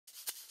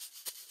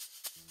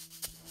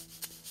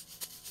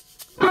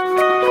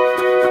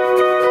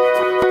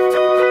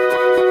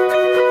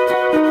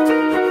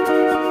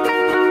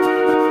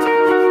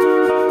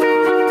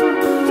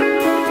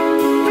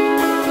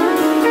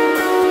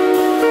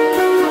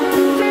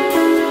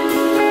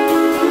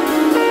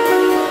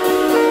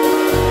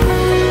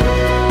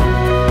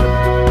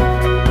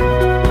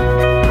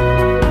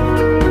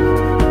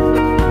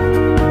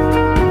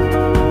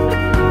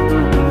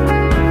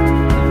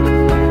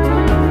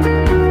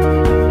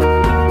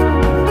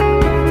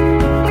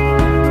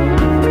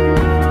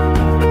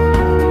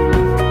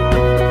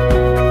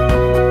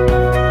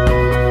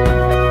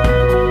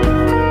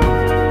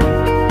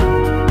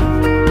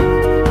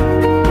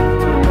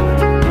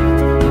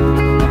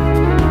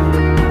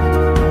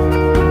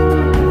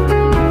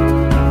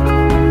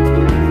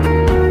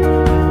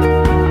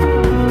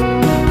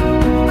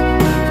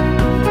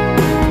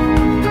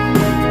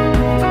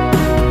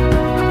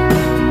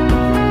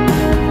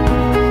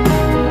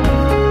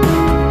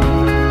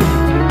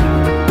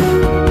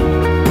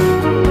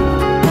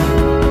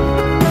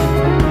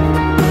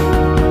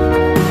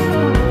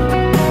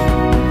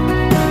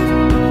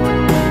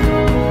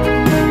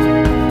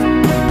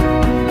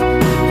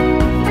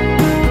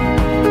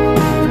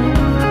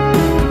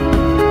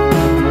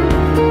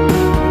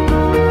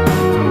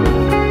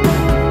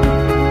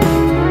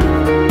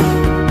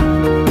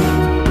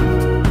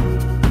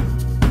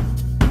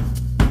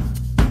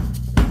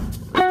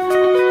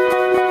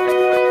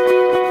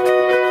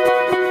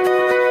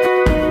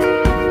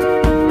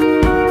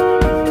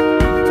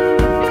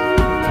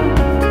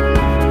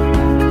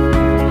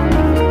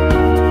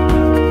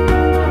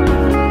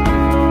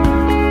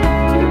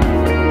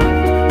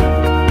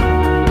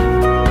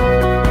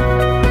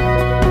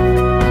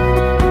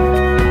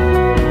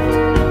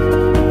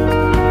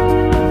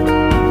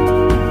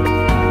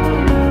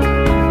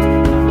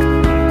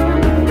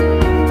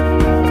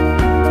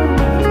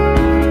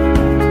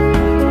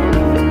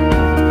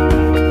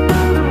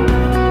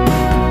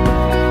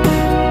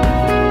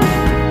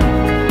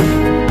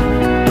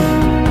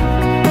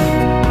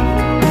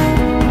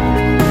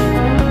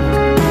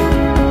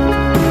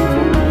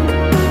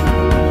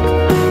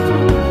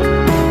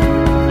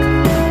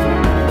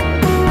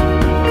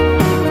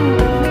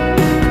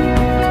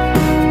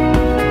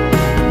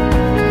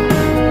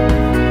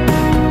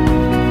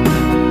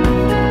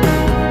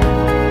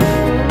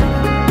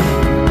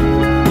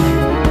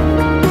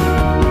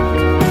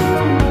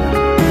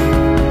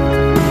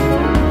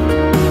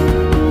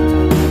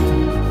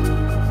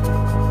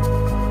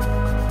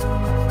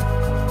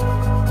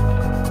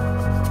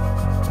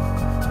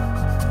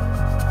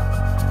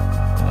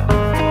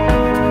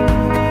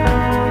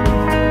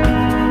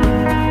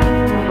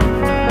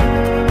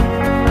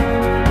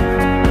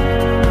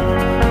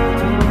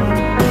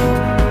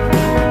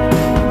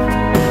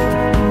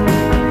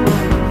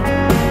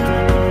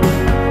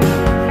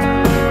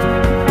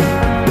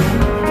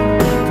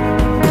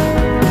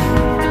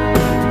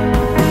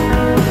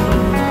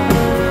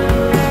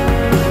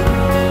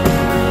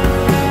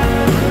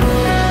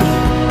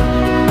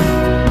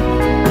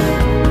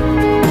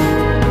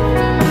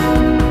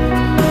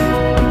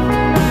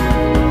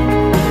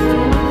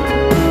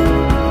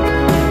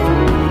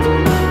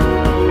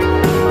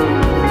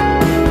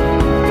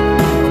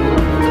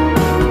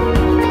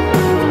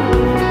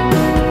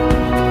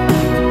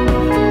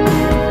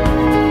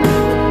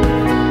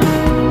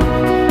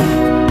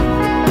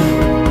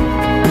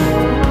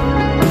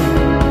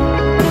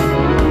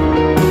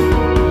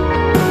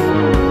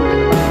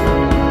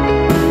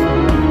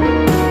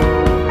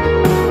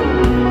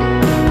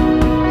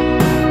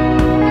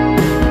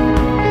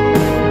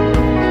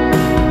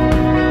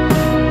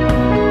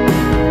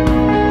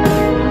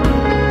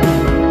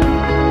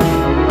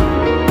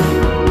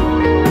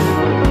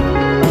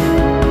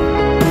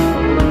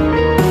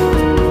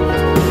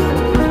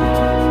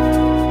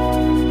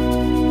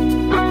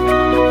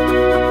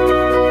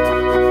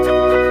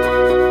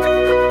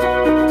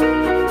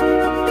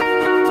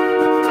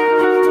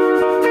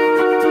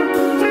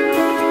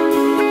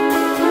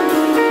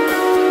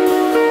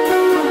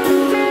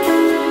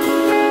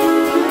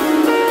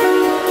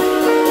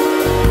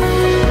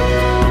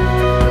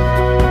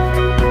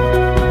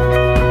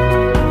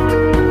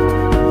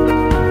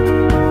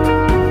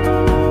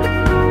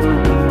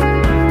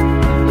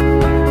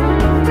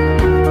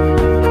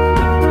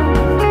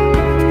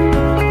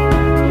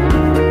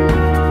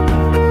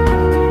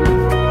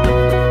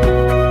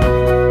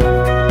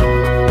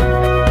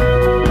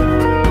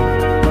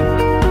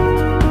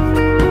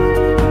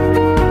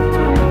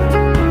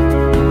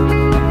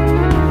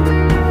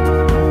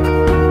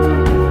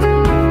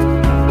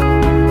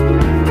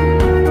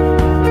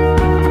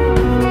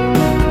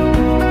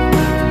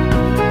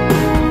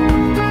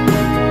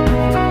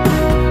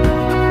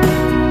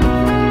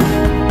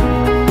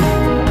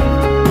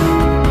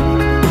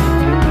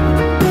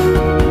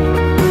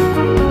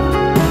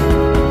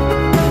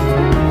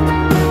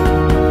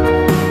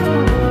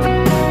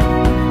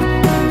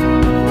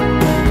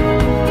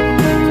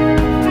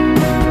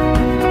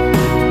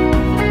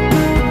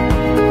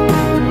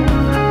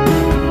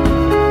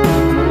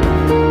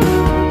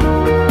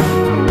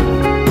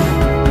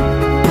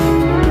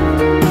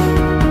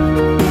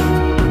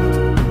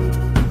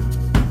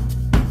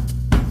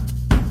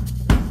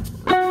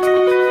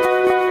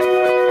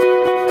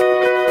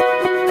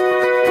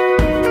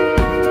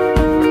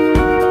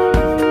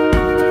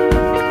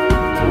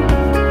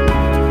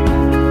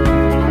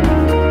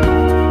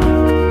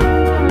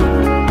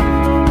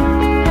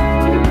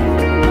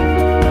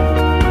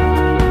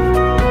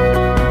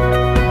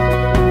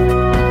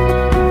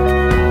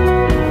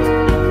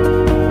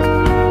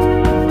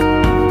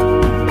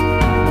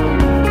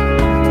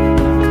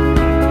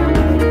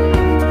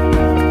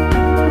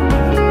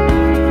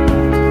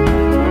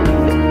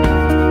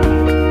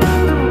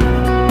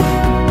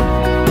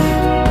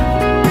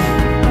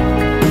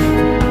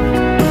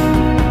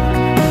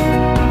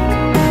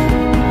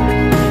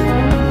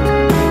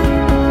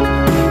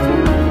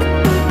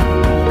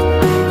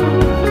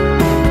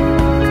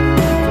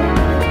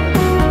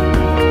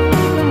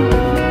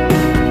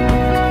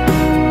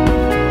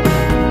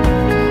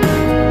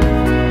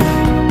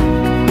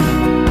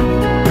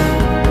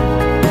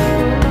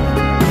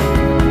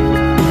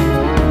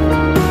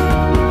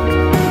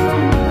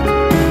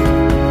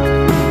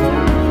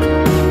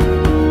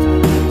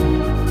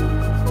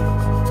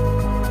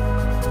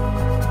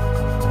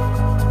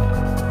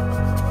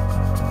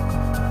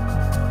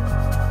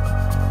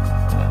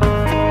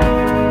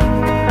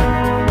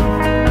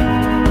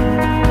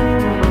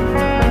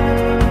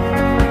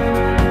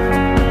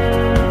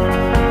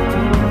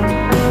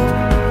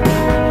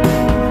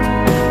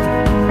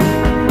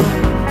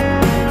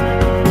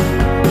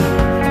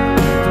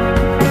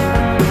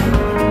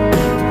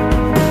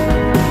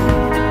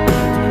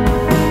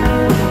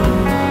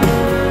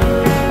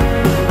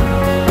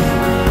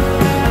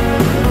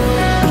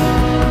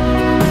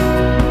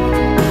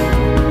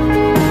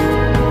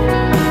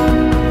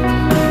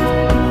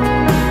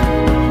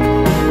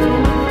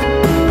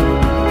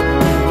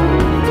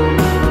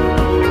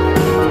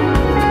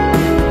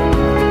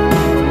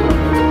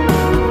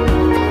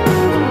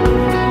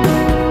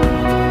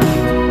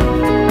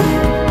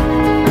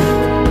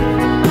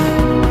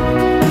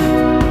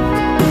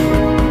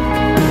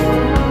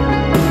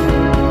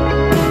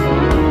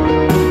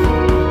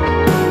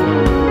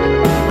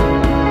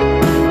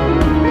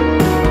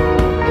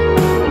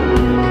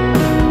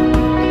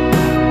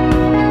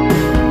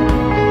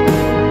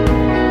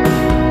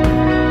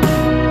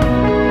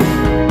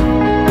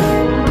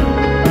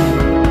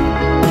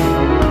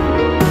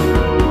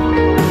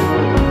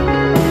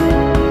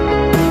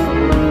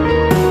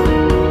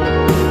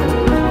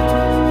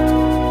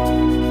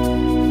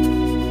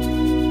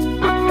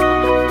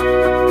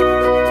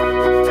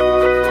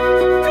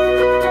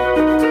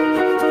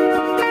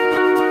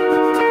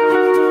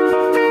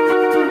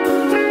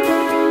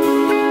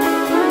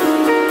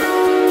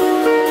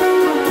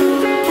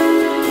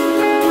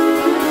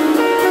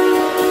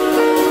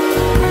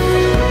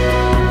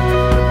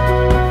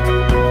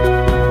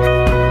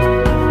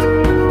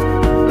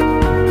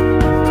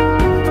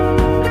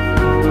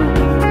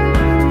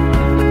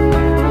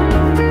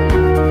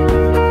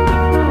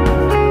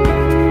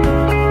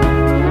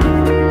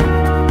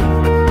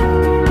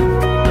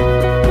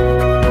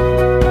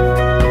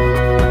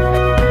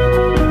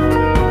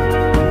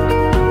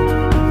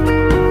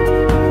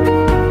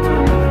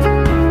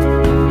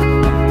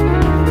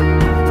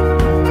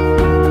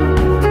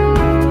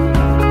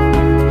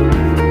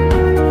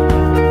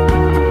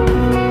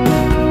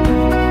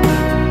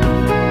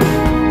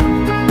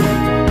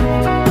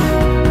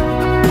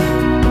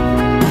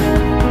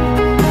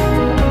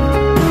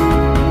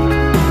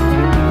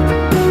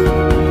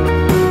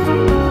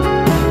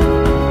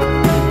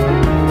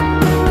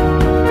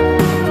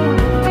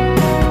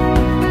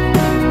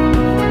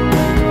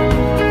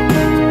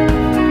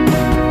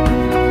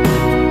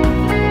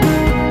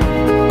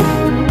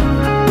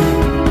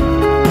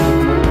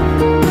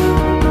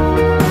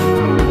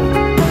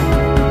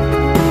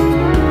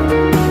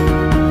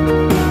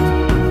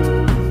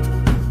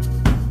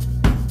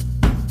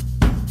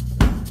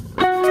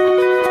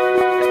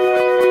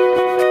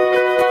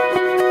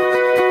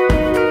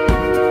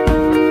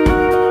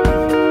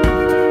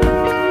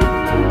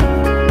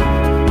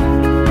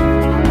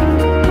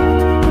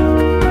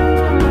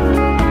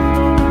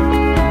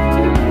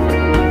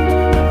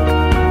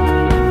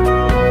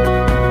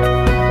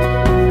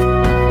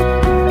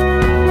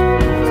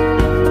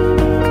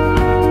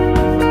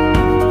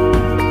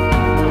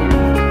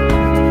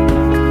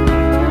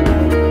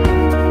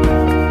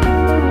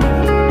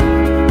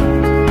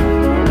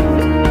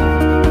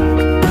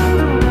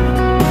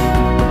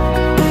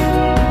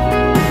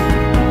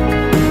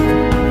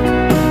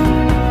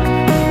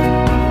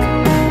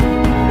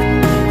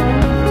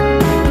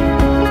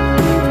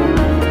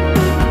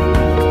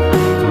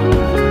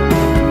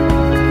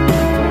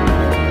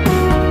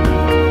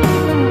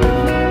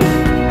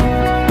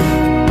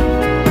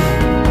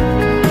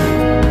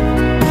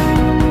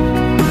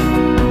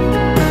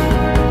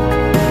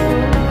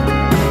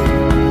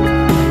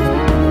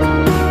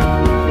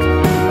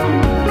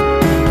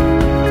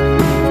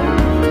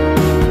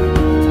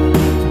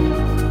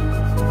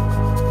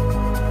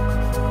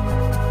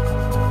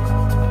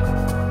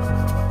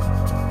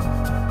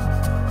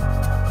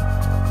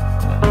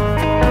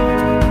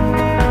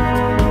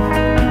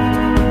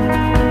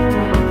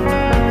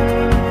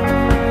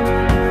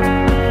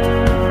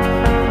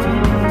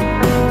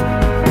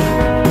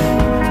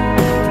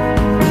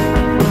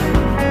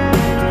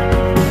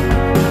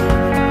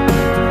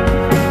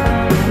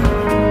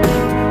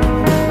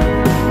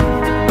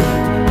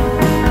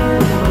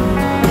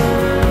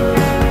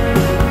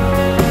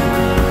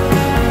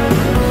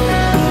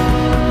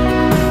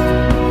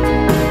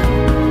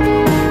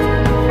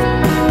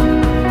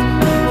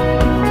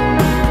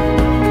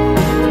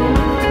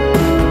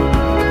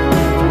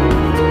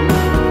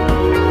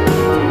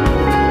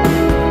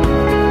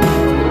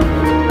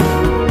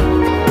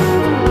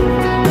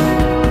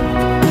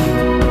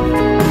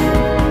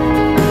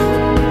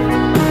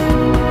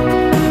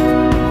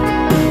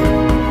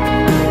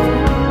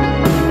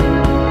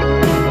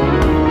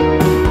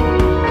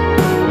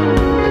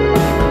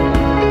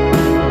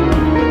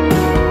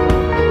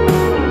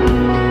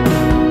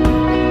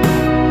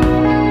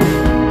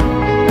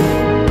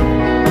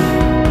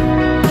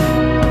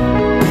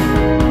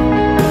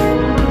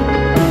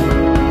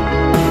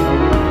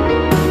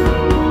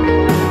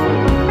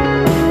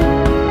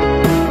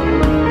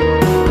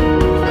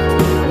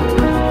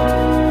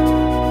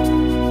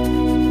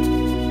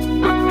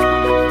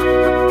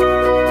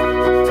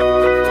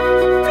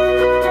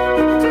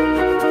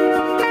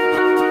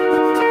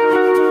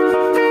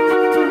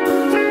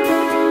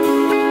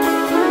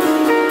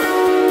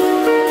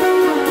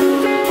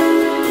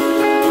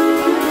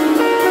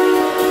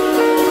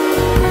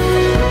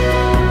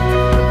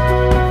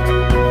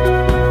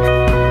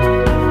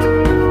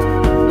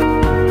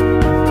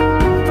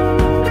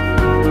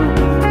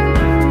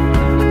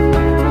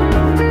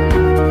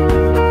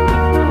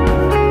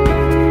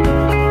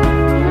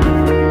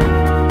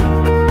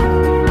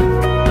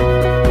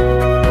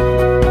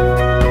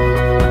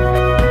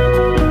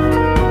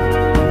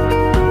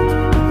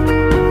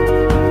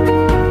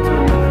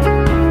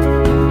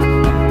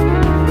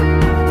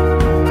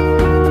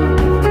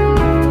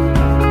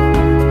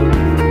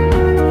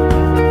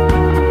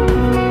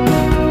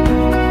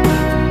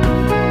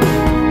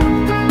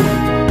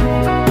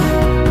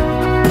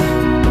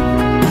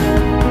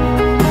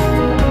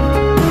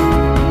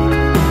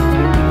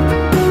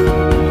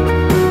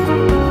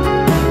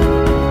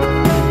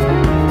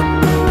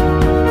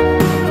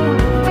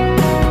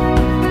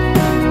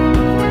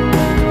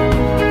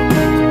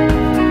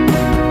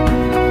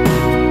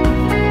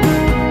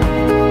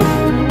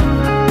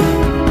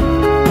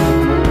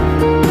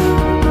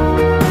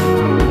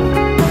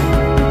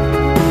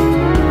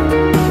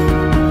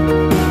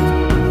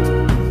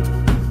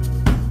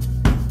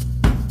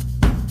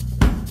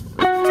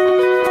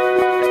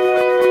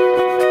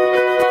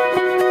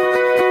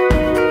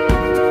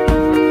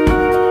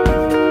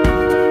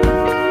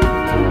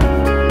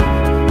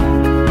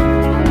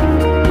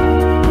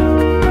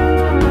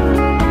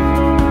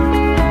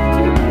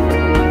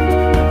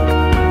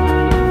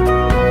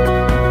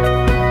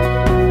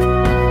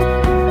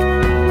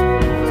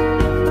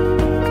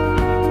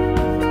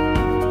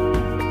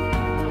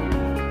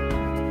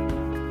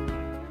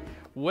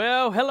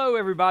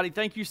everybody.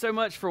 Thank you so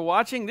much for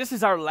watching. This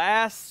is our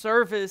last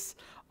service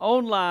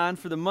online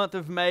for the month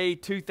of May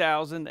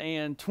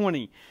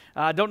 2020.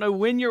 I don't know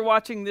when you're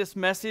watching this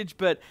message,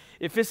 but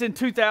if it's in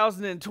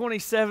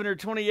 2027 or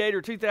 28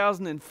 or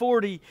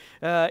 2040,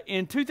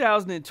 in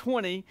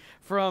 2020,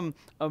 from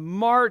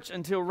March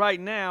until right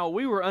now,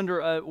 we were under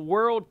a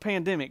world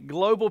pandemic,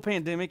 global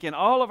pandemic, and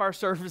all of our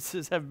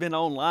services have been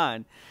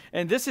online.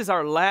 And this is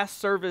our last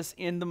service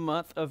in the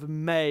month of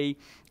May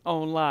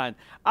online.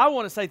 I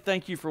want to say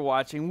thank you for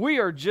watching. We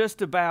are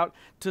just about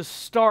to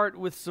start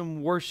with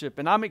some worship,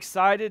 and I'm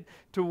excited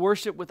to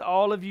worship with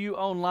all of you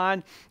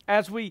online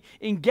as we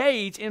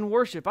engage in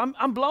worship.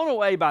 I'm blown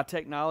away by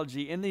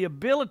technology and the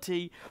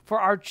ability for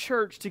our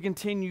church to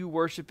continue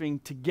worshiping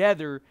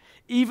together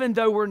even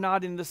though we're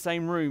not in the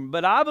same room.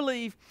 But I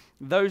believe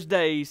those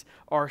days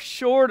are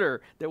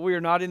shorter that we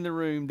are not in the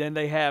room than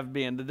they have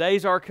been. The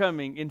days are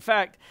coming. In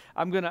fact,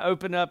 I'm going to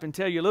open up and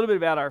tell you a little bit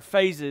about our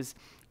phases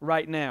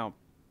right now.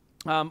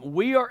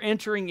 We are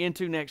entering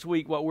into next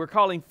week what we're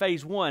calling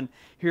Phase 1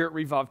 here at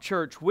Revolve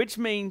Church, which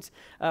means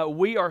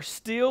we are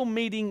still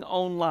meeting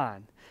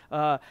online.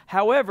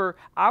 However,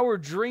 our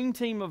dream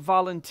team of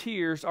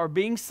volunteers are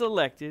being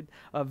selected,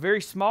 a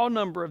very small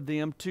number of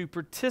them, to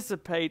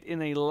participate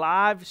in a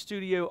live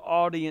studio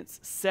audience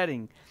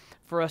setting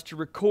for us to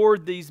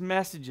record these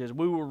messages.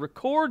 We will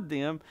record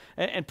them,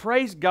 and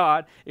praise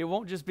God, it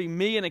won't just be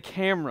me and a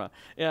camera.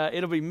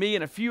 It'll be me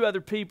and a few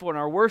other people in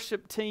our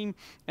worship team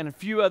and a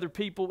few other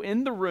people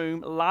in the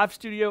room, live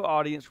studio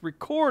audience,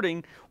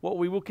 recording what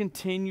we will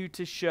continue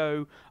to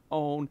show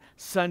on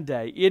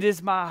Sunday. It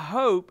is my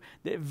hope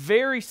that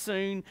very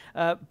soon,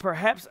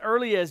 perhaps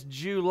early as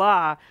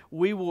July,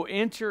 we will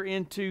enter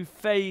into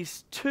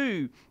Phase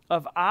 2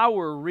 of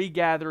our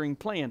regathering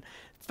plan.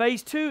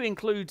 Phase 2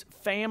 includes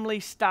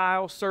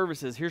family-style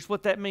services. Here's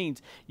what that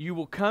means. You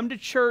will come to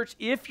church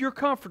if you're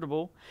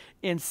comfortable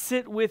and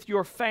sit with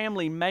your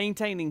family,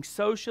 maintaining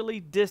socially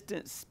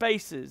distant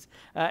spaces.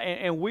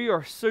 And we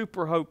are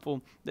super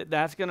hopeful that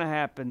that's going to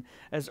happen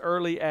as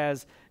early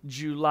as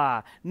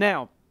July.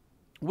 Now,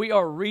 we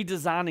are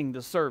redesigning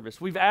the service.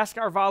 We've asked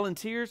our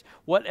volunteers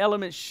what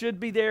elements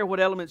should be there, what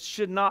elements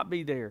should not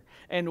be there.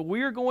 And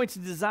we're going to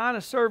design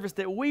a service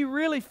that we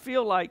really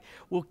feel like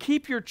will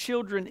keep your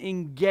children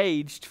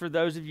engaged for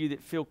those of you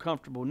that feel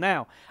comfortable.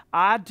 Now,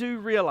 I do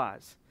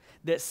realize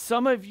that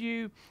some of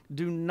you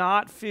do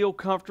not feel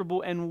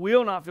comfortable and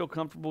will not feel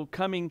comfortable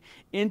coming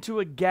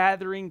into a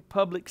gathering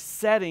public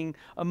setting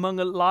among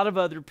a lot of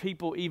other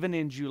people even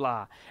in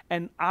July.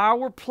 And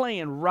our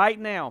plan right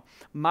now,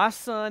 my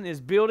son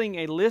is building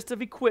a list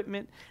of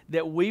equipment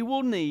that we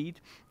will need,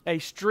 a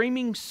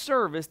streaming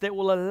service that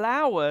will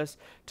allow us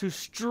to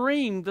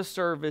stream the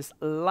service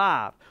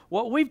live.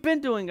 What we've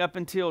been doing up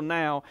until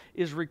now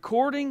is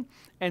recording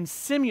and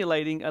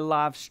simulating a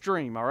live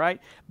stream, all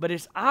right? But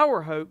it's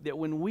our hope that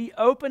when we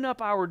open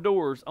up our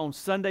doors on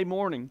Sunday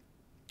morning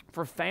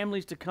for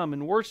families to come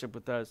and worship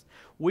with us,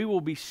 we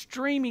will be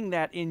streaming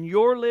that in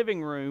your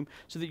living room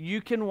so that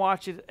you can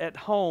watch it at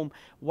home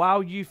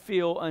while you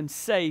feel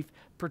unsafe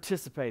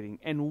participating.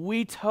 And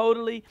we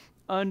totally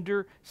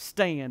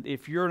understand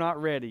if you're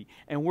not ready,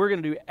 and we're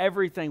going to do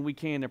everything we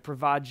can to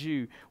provide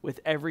you with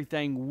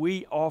everything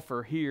we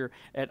offer here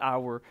at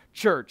our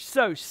church.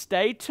 So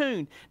stay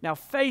tuned. Now,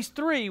 Phase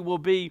 3 will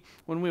be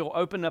when we will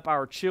open up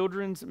our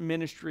children's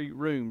ministry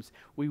rooms.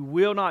 We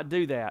will not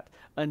do that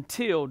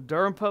until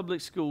Durham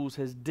Public Schools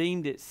has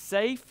deemed it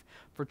safe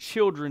for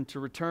children to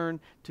return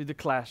to the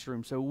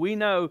classroom. So we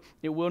know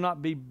it will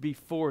not be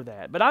before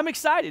that. But I'm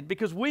excited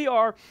because we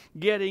are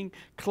getting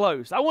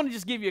close. I want to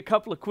just give you a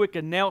couple of quick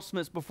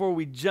announcements before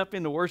we jump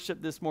into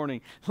worship this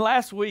morning.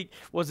 Last week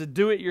was a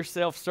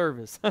do-it-yourself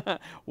service.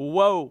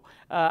 Whoa.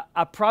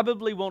 I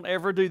probably won't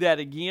ever do that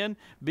again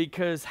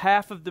because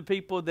half of the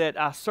people that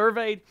I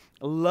surveyed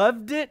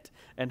loved it,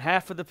 and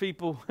half of the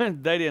people,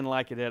 they didn't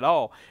like it at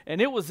all.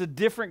 And it was a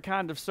different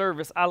kind of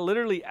service. I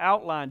literally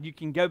outlined, you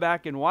can go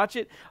back and watch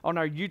it on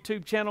our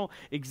YouTube channel,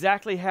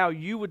 exactly how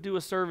you would do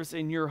a service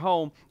in your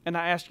home, and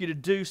I asked you to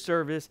do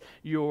service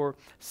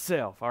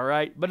yourself, all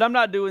right? But I'm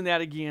not doing that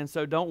again,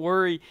 so don't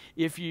worry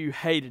if you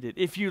hated it.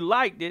 If you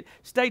liked it,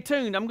 stay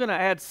tuned. I'm going to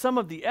add some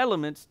of the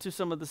elements to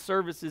some of the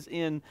services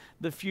in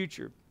the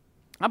future.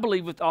 I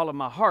believe with all of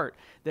my heart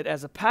that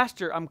as a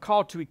pastor, I'm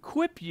called to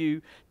equip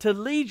you to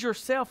lead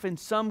yourself in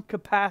some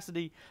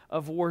capacity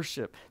of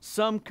worship,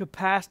 some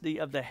capacity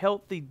of the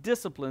healthy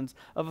disciplines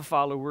of a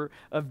follower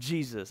of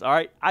Jesus. All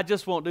right, I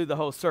just won't do the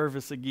whole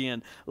service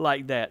again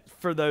like that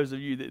for those of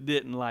you that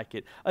didn't like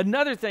it.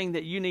 Another thing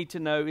that you need to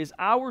know is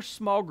our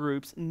small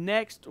groups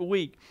next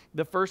week,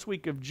 the first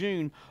week of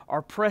June,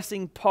 are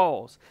pressing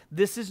pause.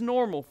 This is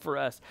normal for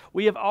us.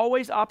 We have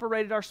always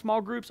operated our small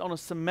groups on a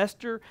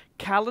semester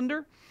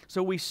calendar.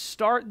 So we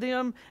start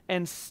them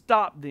and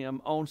stop them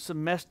on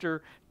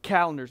semester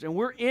calendars. And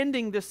we're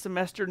ending this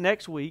semester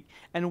next week,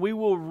 and we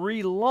will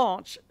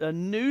relaunch a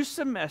new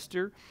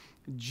semester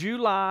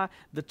July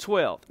the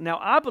 12th. Now,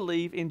 I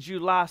believe in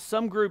July,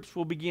 some groups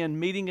will begin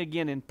meeting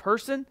again in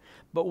person,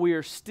 but we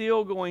are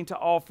still going to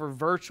offer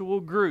virtual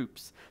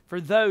groups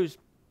for those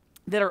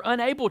that are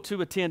unable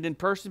to attend in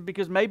person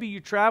because maybe you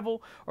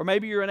travel or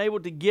maybe you're unable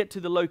to get to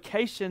the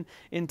location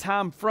in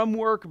time from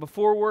work,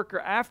 before work,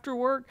 or after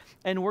work,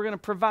 and we're going to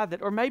provide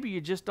that. Or maybe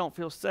you just don't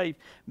feel safe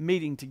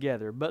meeting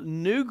together. But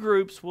new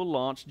groups will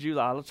launch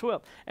July the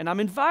 12th. And I'm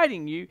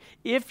inviting you,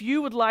 if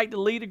you would like to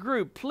lead a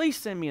group, please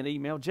send me an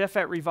email,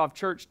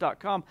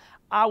 jeff@revolvechurch.com.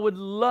 I would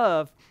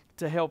love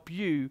to help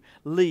you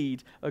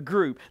lead a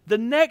group. The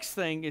next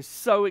thing is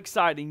so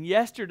exciting.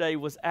 Yesterday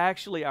was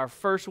actually our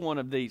first one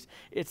of these.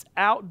 It's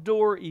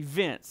outdoor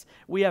events.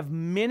 We have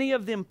many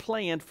of them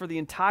planned for the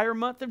entire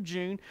month of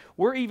June.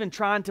 We're even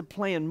trying to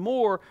plan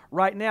more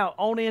right now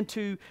on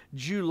into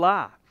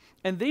July.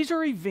 And these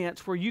are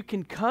events where you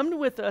can come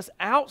with us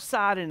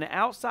outside in an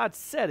outside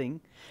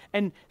setting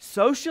and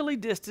socially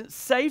distance,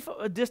 safe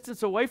a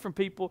distance away from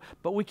people,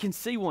 but we can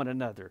see one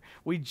another.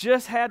 We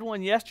just had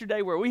one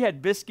yesterday where we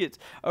had biscuits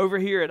over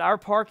here at our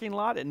parking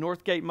lot at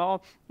Northgate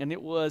Mall, and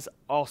it was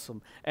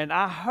awesome. And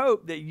I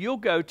hope that you'll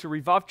go to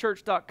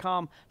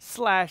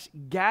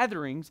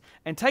revolvechurch.com/gatherings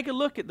and take a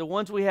look at the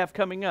ones we have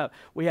coming up.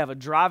 We have a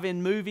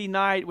drive-in movie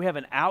night. We have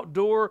an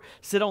outdoor,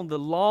 sit on the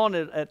lawn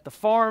at the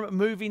farm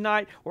movie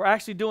night. We're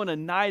actually doing a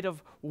night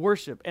of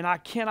worship, and I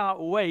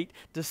cannot wait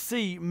to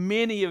see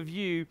many of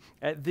you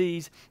at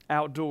these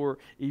outdoor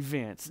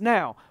events.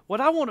 Now,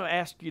 what I want to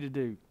ask you to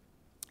do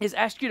is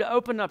ask you to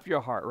open up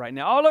your heart right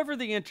now, all over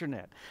the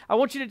internet. I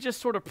want you to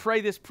just sort of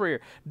pray this prayer.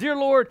 Dear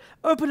Lord,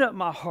 open up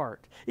my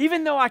heart.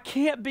 Even though I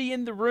can't be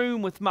in the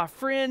room with my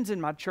friends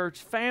and my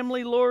church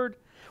family, Lord,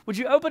 would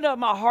you open up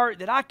my heart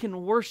that I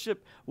can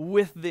worship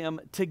with them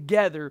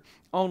together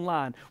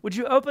online? Would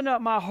you open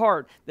up my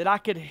heart that I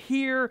could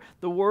hear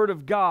the Word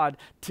of God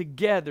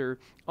together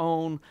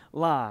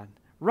online?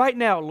 Right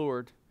now,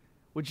 Lord,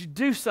 would you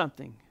do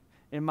something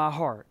in my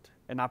heart?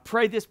 And I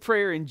pray this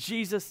prayer in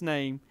Jesus'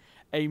 name.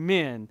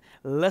 Amen.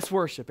 Let's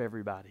worship,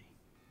 everybody.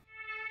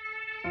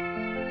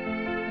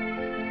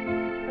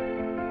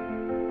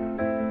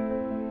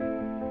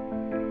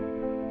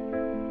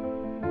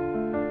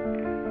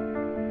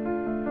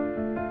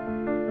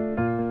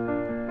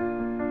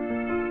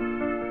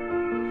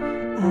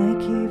 I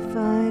keep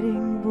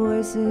fighting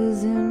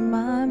voices in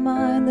my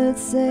mind that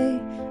say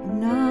I'm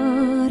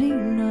not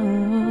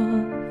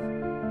enough.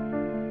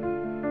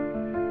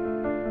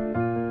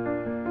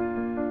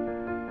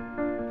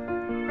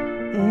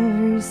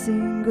 Every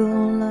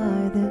single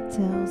lie that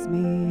tells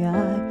me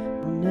I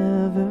will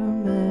never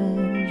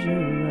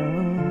measure up.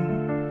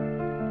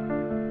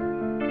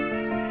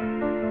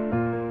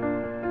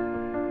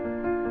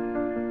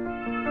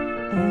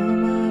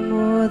 Am I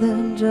more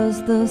than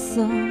just the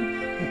sum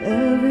of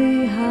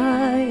every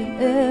high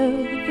and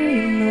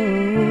every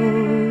low?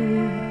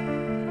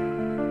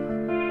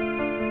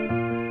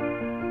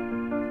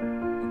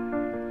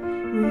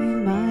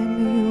 Remind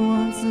me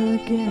once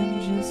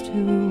again just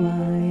who I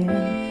am,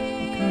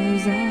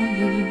 because I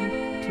need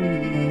to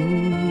know.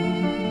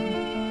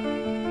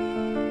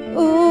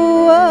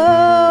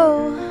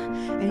 Oh,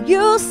 and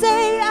you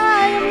say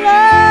I am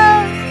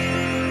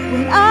loved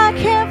when I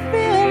can't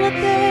feel a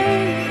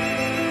thing,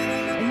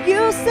 and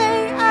you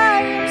say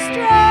I am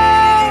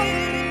strong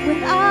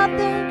when I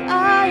think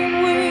I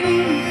am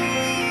weak,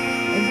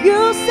 and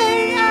you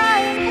say I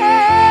am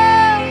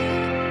held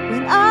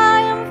when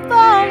I am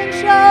falling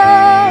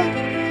short,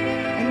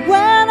 and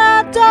when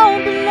I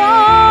don't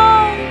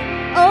belong,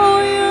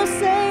 oh, you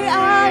say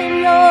I am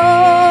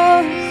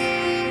yours,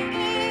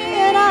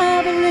 and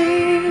I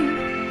believe,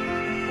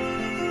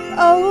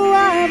 oh,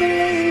 I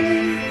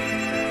believe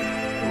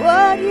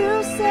what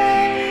you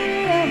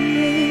say of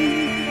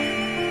me.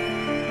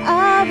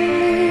 I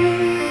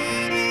believe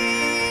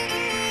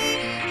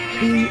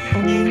the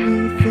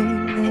only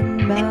thing that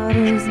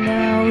matters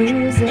now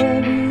is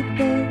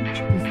everything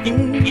you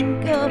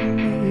think of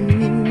me.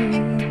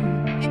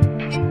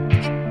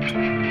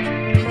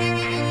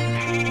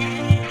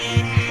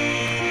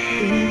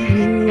 In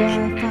you I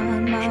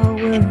find my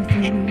worth,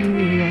 in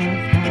you I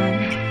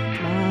find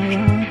my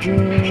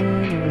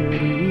identity.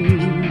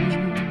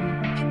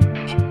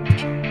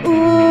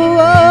 Ooh,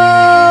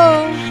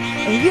 oh,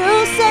 and you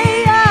say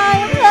I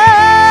am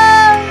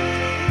loved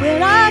when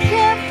I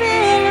can't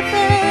feel a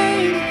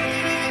thing,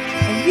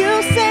 and you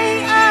say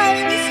I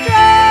am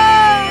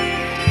strong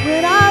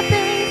when I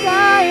think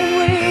I am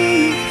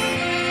weak,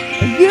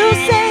 and you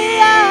say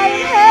I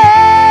am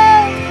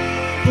held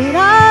when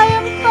I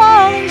am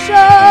falling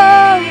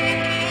short,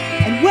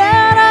 and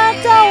when I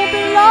don't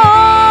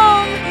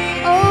belong,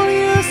 oh,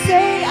 you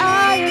say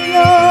I am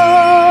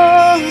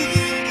yours,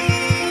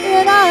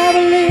 and I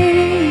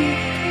believe,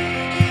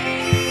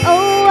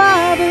 oh,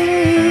 I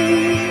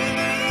believe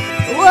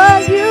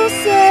what you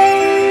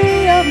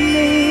say of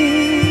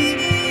me,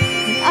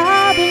 and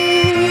I believe.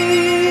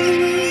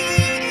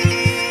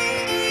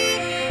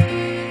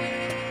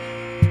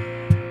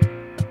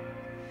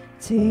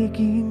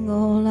 Taking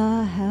all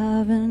I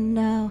have and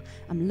now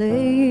I'm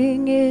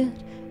laying it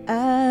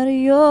at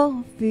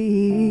your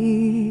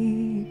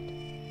feet.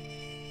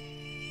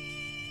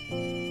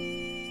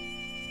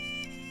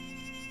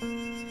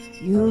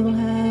 You'll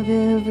have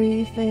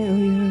every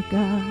failure,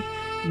 God.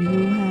 You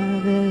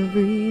have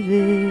every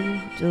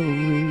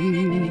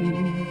victory.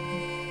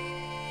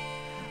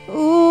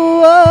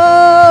 Ooh,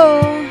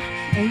 oh,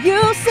 and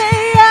you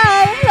say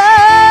I am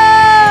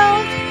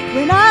loved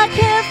when I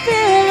can't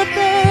feel a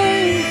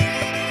thing.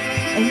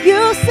 And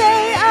you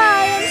say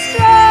I am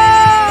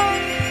strong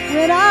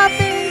when I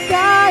think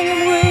I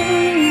am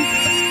weak.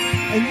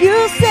 And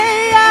you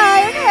say I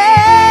am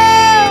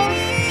held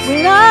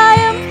when I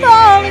am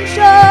falling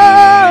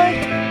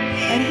short.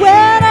 And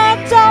when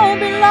I don't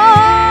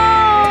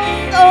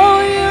belong,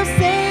 oh, you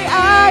say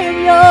I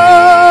am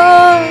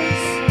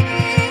yours.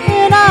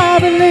 And I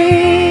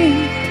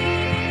believe,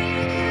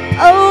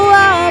 oh,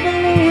 I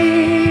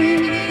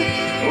believe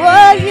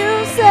what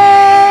you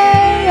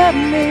say of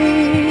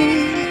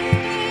me.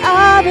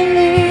 I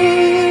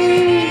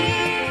believe,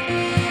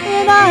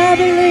 and I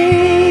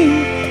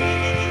believe,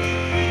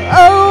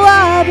 oh,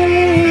 I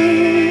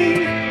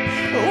believe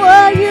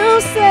what you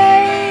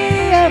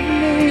say of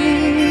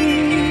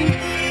me.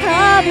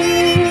 I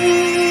believe.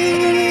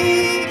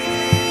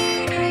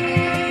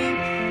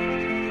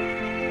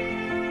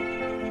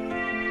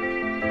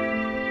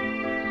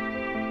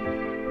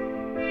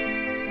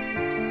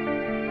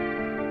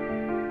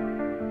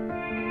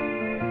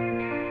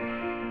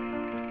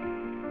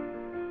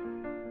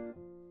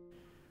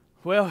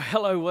 Well,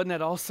 hello, wasn't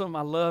that awesome?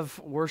 I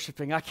love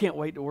worshiping. I can't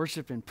wait to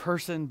worship in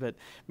person, but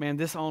man,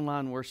 this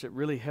online worship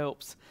really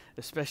helps,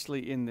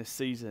 especially in this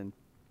season.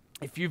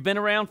 If you've been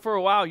around for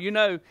a while, you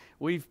know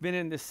we've been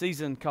in this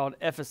season called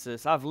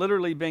Ephesus. I've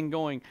literally been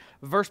going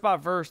verse by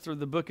verse through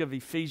the book of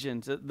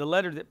Ephesians, the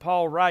letter that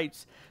Paul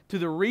writes to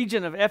the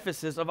region of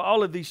Ephesus of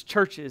all of these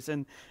churches.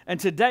 And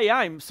today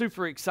I'm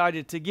super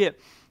excited to get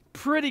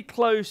pretty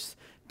close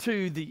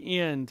to the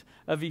end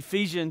of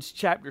Ephesians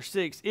chapter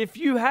 6. If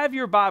you have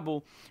your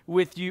Bible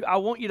with you, I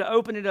want you to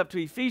open it up to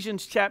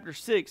Ephesians chapter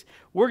 6.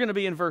 We're going to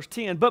be in verse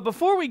 10. But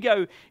before we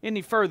go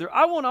any further,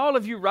 I want all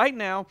of you right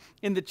now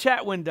in the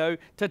chat window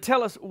to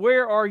tell us,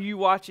 where are you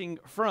watching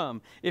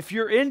from? If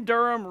you're in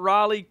Durham,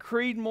 Raleigh,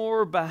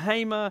 Creedmoor,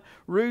 Bahama,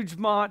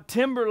 Rougemont,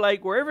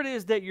 Timberlake, wherever it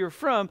is that you're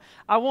from,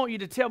 I want you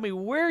to tell me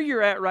where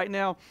you're at right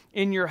now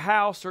in your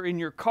house or in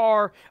your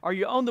car. Are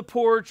you on the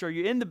porch? Are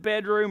you in the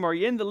bedroom? Are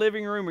you in the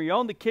living room? Are you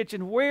on the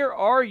kitchen? Where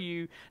are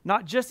you?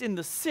 Not just in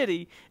the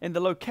city and the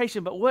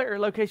location, but what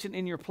location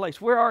in your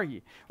place? Where are you?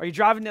 Are you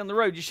driving down the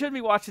road? You should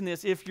be watching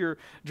this if you're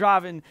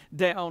driving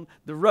down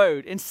the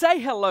road. And say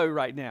hello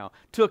right now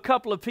to a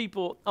couple of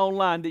people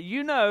online that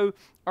you know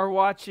are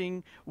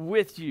watching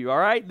with you, all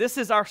right? This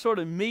is our sort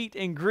of meet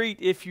and greet,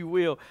 if you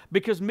will,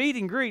 because meet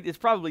and greet is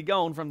probably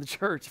gone from the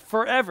church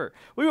forever.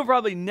 We will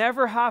probably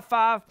never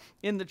high-five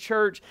in the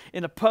church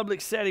in a public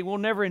setting. We'll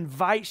never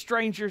invite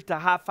strangers to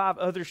high-five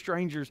other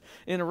strangers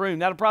in a room.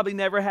 That'll probably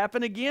never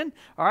happen again,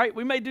 all right?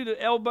 We may do the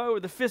elbow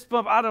or the fist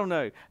bump. I don't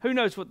know. Who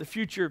knows what the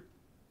future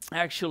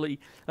actually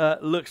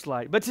looks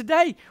like. But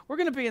today, we're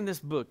going to be in this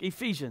book,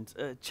 Ephesians,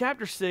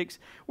 chapter 6.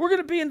 We're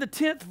going to be in the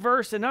 10th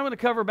verse, and I'm going to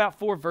cover about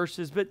 4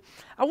 verses. But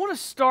I want to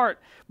start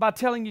by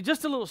telling you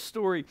just a little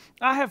story.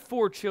 I have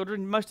 4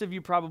 children. Most of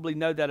you probably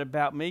know that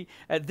about me.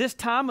 At this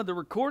time of the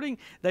recording,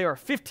 they are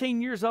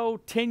 15 years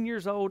old, 10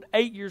 years old,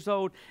 8 years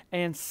old,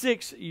 and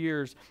 6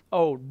 years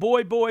old.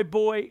 Boy, boy,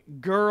 boy,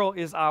 girl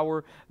is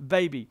our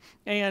baby.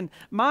 And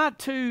my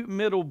 2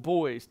 middle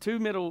boys, 2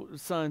 middle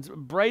sons,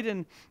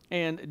 Braden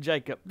and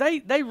Jacob,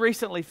 they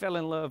recently fell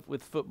in love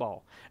with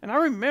football. And I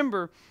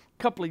remember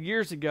a couple of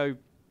years ago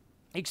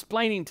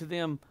explaining to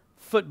them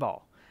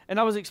football. And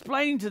I was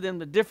explaining to them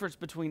the difference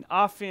between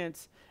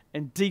offense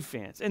and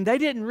defense. And they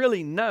didn't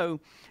really know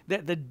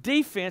that the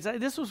defense,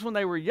 this was when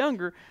they were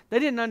younger, they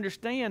didn't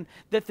understand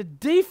that the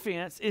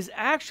defense is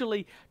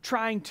actually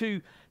trying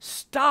to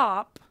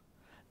stop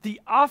the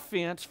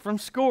offense from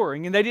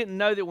scoring. And they didn't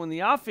know that when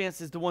the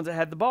offense is the ones that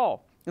had the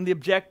ball. And the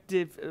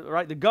objective,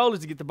 right, the goal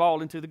is to get the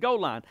ball into the goal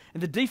line.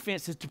 And the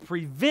defense is to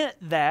prevent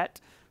that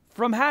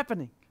from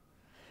happening.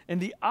 And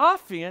the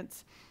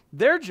offense,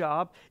 their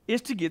job is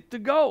to get the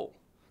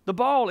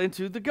ball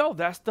into the goal.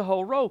 That's the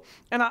whole role.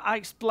 And I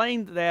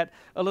explained that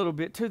a little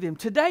bit to them.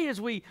 Today,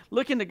 as we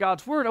look into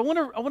God's Word, I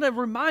want to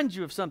remind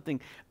you of something.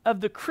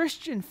 Of the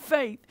Christian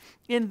faith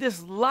in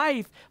this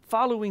life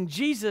following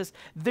Jesus,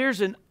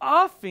 there's an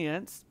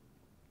offense,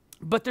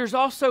 but there's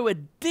also a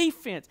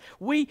defense.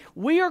 We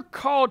are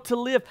called to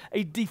live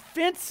a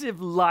defensive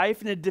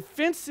life and a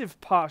defensive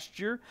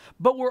posture,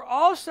 but we're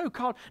also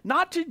called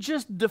not to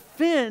just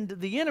defend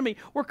the enemy.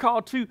 We're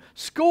called to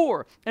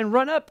score and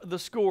run up the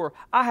score,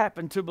 I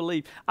happen to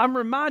believe. I'm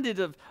reminded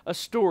of a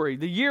story.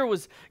 The year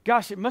was,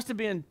 gosh, it must have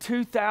been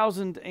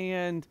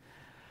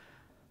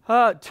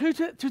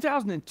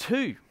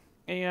 2002.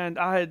 And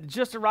I had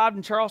just arrived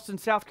in Charleston,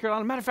 South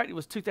Carolina. Matter of fact, it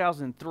was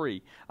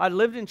 2003. I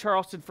lived in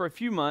Charleston for a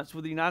few months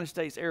with the United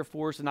States Air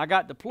Force, and I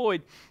got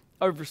deployed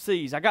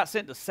overseas. I got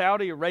sent to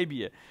Saudi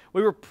Arabia.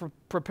 We were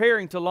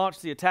preparing to launch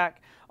the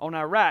attack on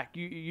Iraq.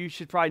 You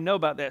should probably know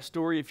about that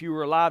story if you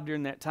were alive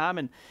during that time.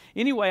 And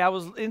anyway, I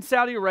was in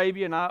Saudi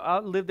Arabia, and I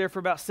lived there for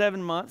about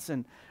 7 months,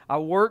 and I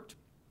worked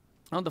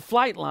on the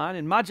flight line,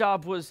 and my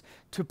job was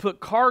to put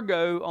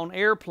cargo on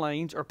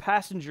airplanes or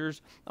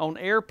passengers on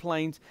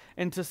airplanes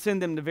and to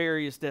send them to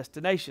various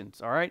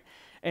destinations, all right?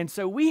 And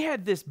so we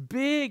had this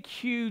big,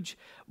 huge,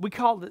 we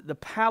called it the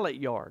pallet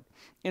yard.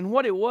 And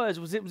what it was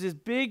this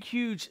big,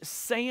 huge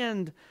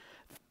sand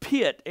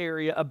pit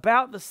area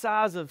about the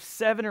size of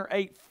 7 or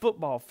 8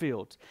 football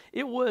fields.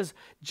 It was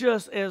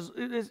just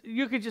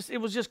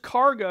it was just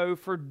cargo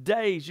for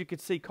days. You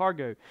could see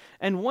cargo.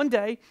 And one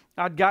day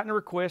I'd gotten a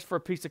request for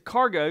a piece of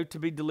cargo to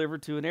be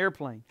delivered to an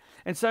airplane.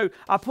 And so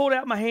I pulled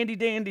out my handy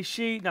dandy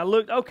sheet and I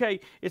looked, okay,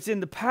 it's in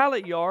the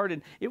pallet yard,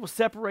 and it was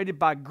separated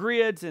by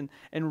grids and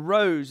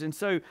rows. And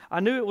so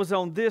I knew it was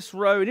on this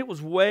row, and it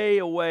was way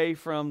away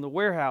from the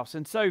warehouse.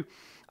 And so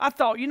I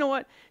thought, you know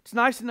what? It's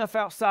nice enough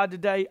outside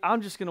today.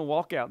 I'm just going to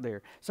walk out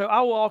there. So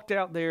I walked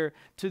out there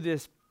to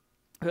this,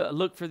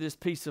 look for this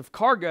piece of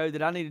cargo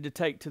that I needed to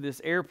take to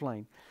this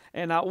airplane.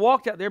 And I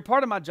walked out there.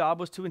 Part of my job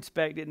was to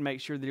inspect it and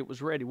make sure that it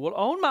was ready. Well,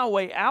 on my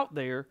way out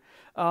there,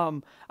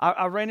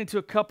 I ran into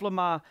a couple of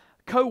my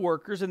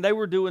co-workers, and they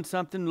were doing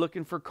something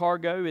looking for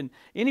cargo. And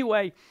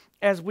anyway,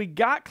 as we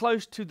got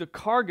close to the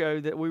cargo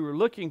that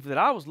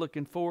I was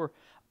looking for,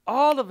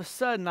 all of a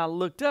sudden I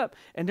looked up,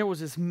 and there was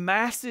this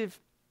massive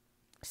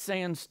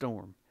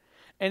sandstorm,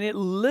 and it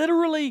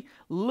literally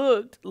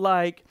looked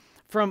like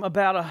from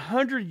about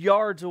 100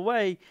 yards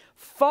away,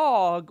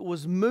 fog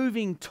was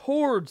moving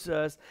towards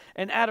us,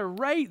 and at a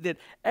rate that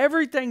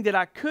everything that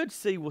I could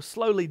see was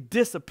slowly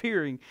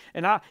disappearing.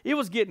 And it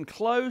was getting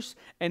close,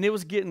 and it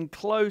was getting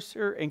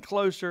closer and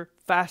closer,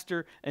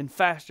 faster and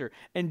faster.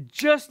 And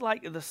just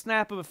like the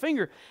snap of a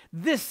finger,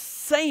 this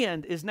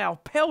sand is now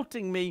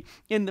pelting me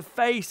in the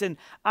face, and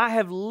I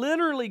have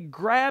literally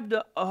grabbed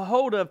a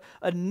hold of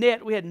a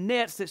net. We had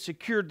nets that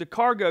secured the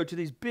cargo to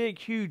these big,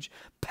 huge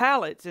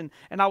pallets, and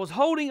I was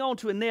holding on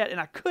to a net, and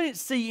I couldn't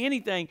see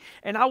anything,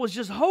 and I was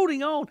just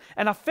holding on,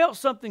 and I felt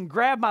something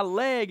grab my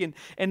leg,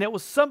 and it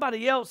was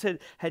somebody else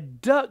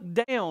had ducked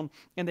down,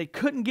 and they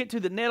couldn't get to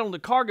the net on the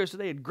cargo, so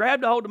they had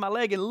grabbed a hold of my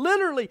leg, and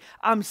literally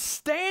I'm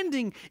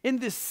standing in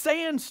this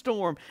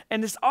sandstorm,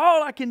 and it's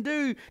all I can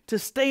do to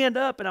stand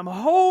up, and I'm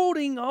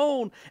holding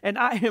on, and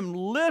I am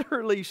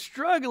literally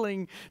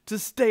struggling to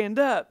stand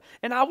up.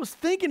 And I was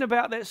thinking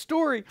about that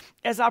story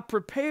as I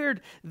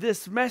prepared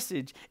this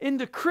message. In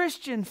the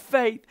Christian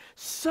faith,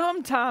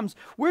 sometimes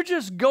we're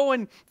just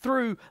going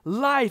through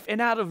life, and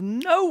out of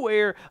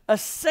nowhere, a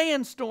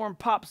sandstorm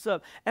pops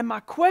up. And my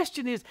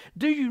question is,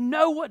 do you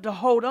know what to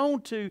hold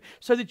on to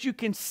so that you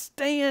can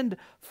stand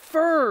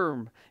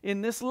firm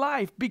in this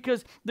life?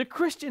 Because the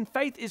Christian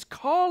faith is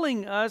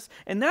calling us,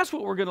 and that's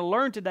what we're going to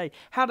learn today,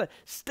 how to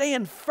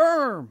stand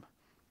firm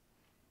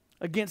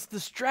against the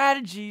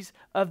strategies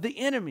of the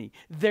enemy.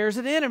 There's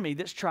an enemy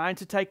that's trying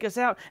to take us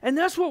out, and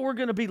that's what we're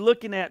going to be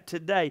looking at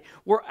today.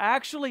 We're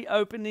actually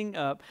opening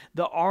up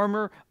the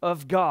armor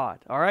of God,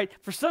 all right?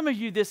 For some of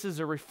you, this is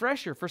a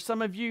refresher. For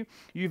some of you,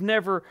 you've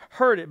never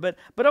heard it, but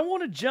I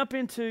want to jump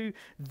into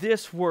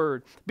this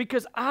word,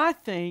 because I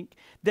think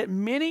that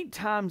many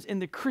times in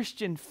the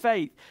Christian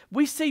faith,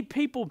 we see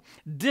people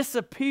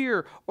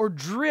disappear or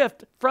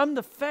drift from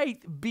the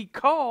faith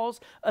because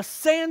a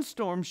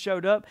sandstorm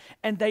showed up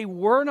and they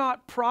were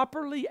not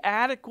properly,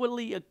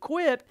 adequately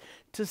equipped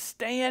to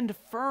stand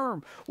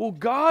firm. Well,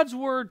 God's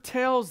word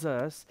tells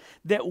us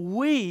that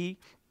we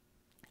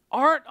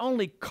aren't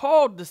only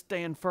called to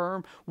stand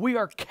firm, we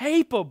are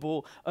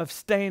capable of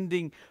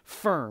standing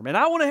firm. And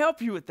I want to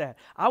help you with that.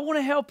 I want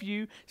to help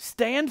you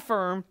stand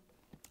firm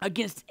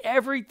against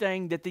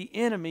everything that the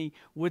enemy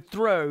would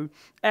throw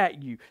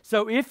at you.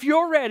 So if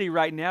you're ready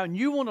right now and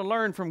you want to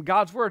learn from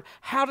God's word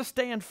how to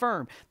stand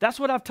firm, that's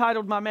what I've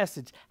titled my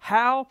message,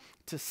 How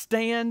to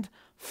Stand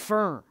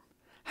Firm.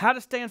 How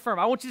to stand firm.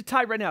 I want you to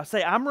type right now.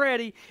 Say, I'm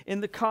ready in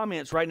the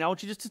comments right now. I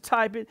want you just to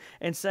type it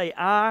and say,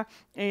 I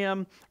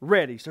am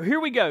ready. So here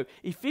we go.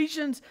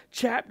 Ephesians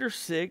chapter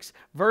 6,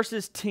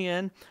 verses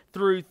 10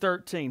 through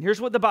 13.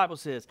 Here's what the Bible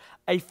says.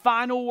 A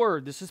final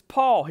word. This is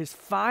Paul, his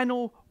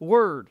final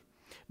word.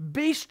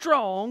 Be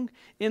strong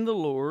in the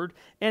Lord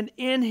and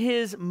in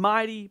His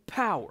mighty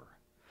power.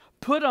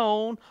 Put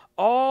on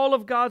all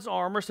of God's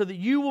armor so that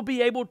you will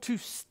be able to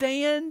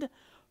stand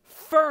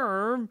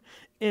firm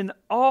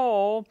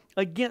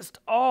against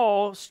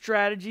all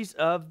strategies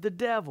of the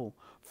devil.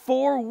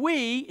 For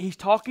he's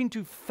talking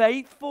to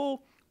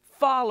faithful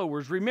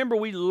followers. Remember,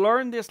 we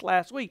learned this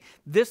last week.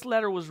 This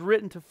letter was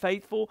written to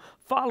faithful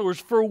followers.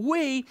 For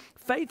we,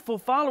 faithful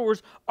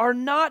followers, are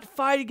not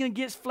fighting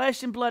against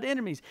flesh and blood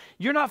enemies.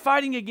 You're not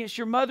fighting against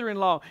your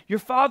mother-in-law, your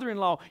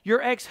father-in-law, your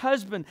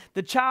ex-husband,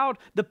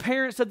 the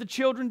parents of the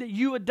children that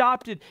you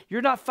adopted.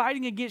 You're not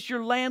fighting against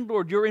your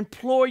landlord, your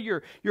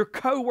employer, your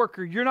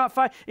co-worker. You're not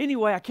fighting.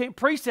 Anyway, I can't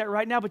preach that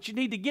right now, but you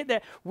need to get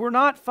that. We're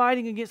not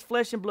fighting against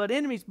flesh and blood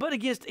enemies, but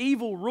against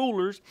evil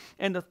rulers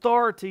and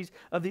authorities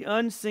of the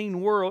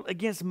unseen world,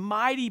 against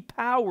mighty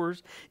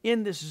powers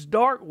in this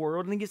dark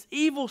world, and against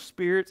evil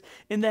spirits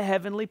in the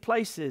heavenly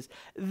places.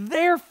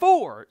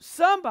 Therefore,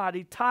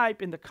 somebody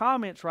type in the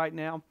comments right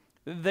now,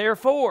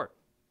 therefore,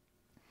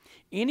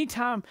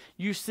 Anytime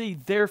you see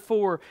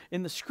therefore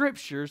in the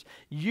scriptures,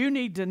 you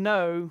need to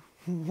know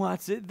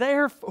what's it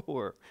there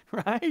for,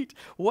 right?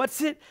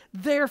 What's it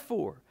there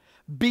for?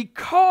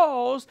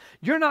 Because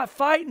you're not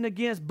fighting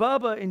against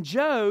Bubba and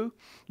Joe.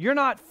 You're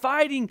not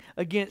fighting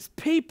against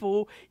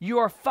people. You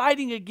are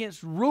fighting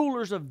against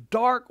rulers of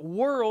dark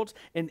worlds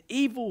and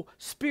evil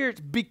spirits.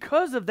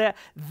 Because of that,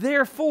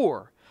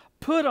 therefore,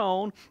 put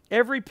on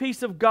every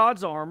piece of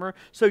God's armor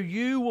so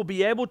you will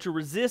be able to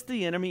resist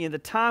the enemy in the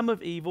time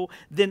of evil.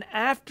 Then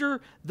after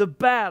the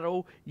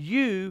battle,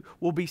 you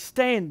will be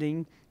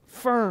standing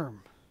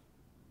firm.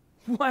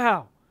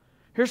 Wow.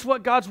 Here's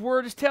what God's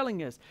word is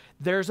telling us.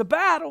 There's a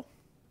battle,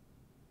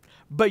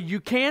 but you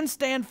can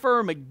stand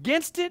firm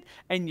against it,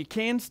 and you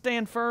can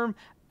stand firm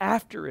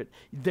after it.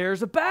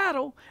 There's a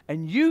battle,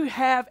 and you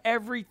have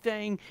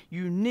everything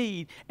you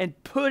need,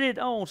 and put it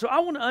on. So I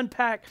want to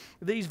unpack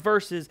these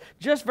verses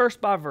just verse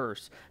by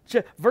verse.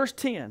 Verse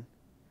 10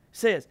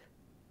 says,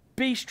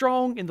 be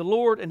strong in the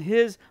Lord and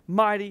His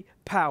mighty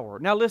power.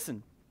 Now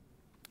listen,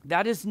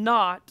 that is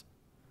not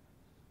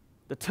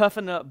the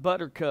toughen up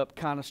buttercup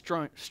kind of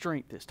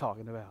strength it's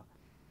talking about.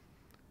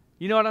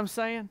 You know what I'm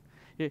saying?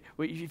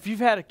 If you've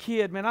had a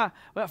kid, man, I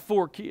have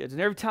 4 kids,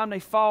 and every time they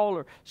fall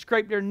or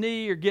scrape their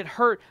knee or get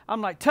hurt, I'm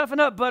like, toughen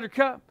up,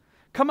 buttercup.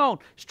 Come on,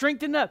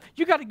 strengthen up.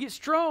 You got to get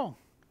strong.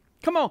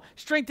 Come on,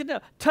 strengthen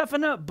up.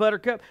 Toughen up,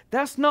 buttercup.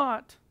 That's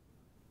not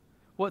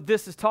what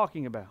this is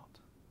talking about.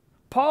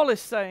 Paul is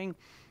saying,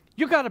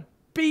 you got to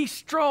be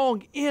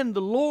strong in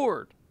the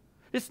Lord.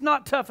 It's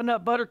not toughen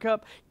up,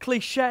 buttercup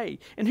cliche.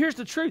 And here's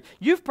the truth.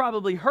 You've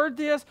probably heard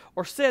this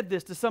or said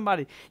this to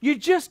somebody. You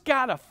just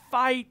got to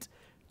fight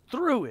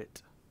through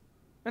it.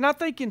 And I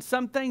think in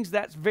some things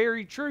that's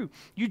very true.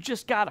 You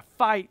just got to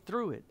fight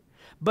through it.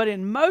 But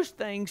in most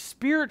things,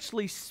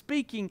 spiritually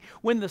speaking,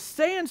 when the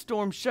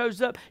sandstorm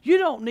shows up, you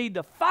don't need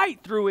to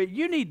fight through it.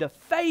 You need to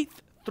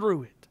faith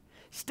through it.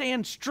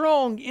 Stand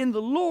strong in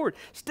the Lord.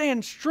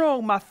 Stand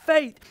strong. My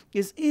faith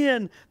is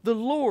in the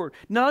Lord.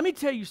 Now, let me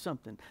tell you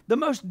something. The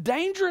most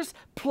dangerous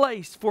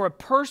place for a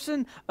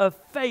person of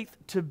faith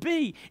to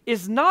be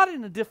is not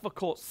in a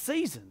difficult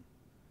season.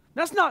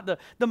 That's not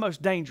the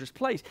most dangerous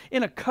place.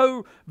 In a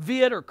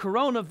COVID or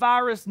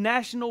coronavirus,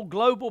 national,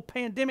 global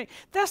pandemic,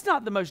 that's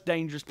not the most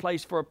dangerous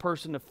place for a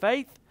person of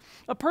faith.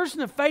 A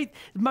person of faith,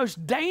 the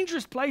most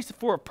dangerous place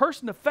for a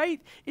person of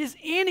faith is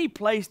any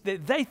place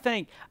that they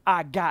think,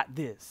 I got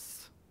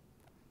this.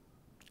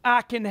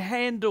 I can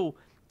handle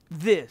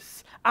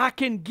this. I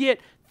can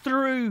get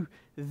through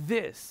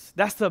this.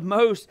 That's the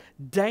most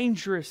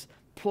dangerous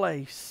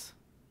place.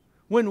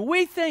 When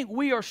we think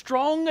we are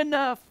strong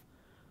enough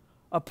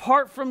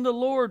apart from the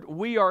Lord,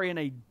 we are in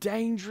a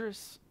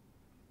dangerous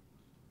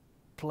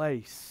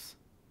place.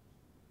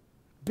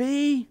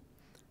 Be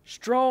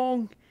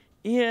strong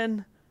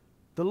in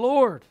the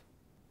Lord.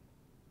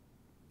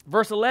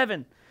 Verse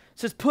 11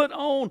 says, put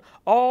on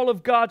all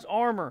of God's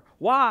armor.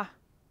 Why?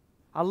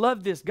 I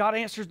love this. God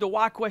answers the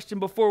why question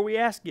before we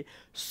ask it.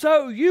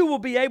 So you will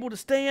be able to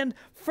stand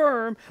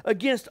firm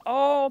against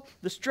all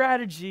the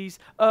strategies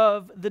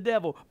of the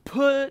devil.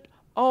 Put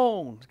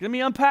on. Let me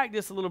unpack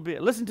this a little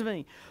bit. Listen to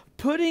me.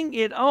 Putting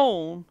it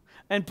on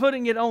and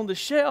putting it on the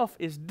shelf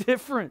is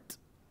different.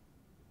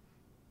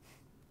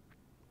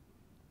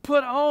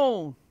 Put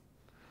on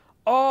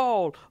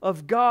all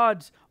of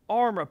God's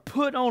armor.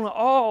 Put on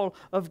all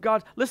of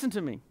God's... Listen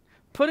to me.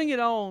 Putting it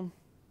on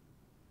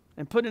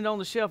and putting it on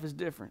the shelf is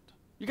different.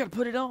 You got to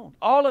put it on,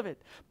 all of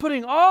it.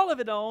 Putting all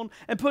of it on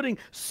and putting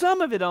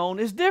some of it on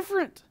is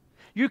different.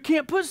 You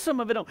can't put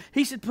some of it on.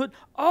 He said put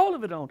all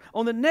of it on.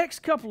 On the next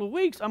couple of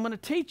weeks, I'm going to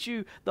teach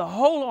you the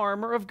whole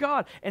armor of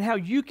God and how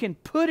you can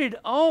put it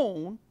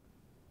on,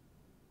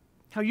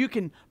 how you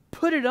can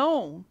put it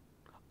on,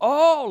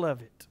 all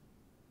of it,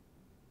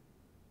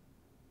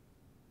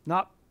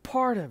 not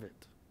part of it.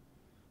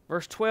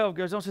 Verse 12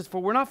 goes on and says,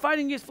 for we're not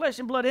fighting against flesh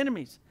and blood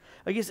enemies,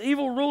 against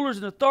evil rulers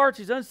and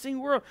authorities,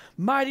 unseen world,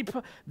 mighty.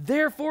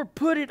 Therefore,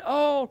 put it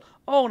all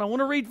on. I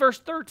want to read verse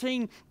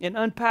 13 and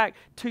unpack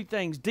 2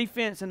 things,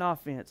 defense and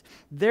offense.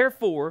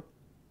 Therefore,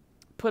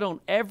 put on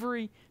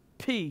every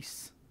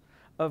piece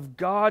of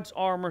God's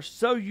armor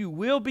so you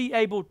will be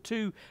able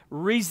to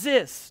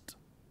resist.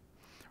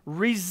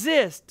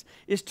 Resist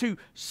is to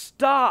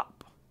stop.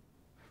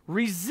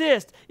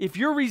 Resist. If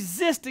you're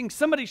resisting,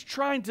 somebody's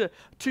trying to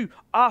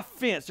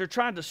offense. They're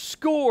trying to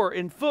score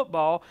in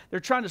football. They're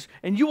trying to,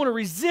 and you want to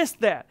resist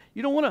that.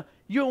 You don't want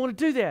to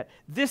do that.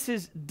 This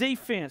is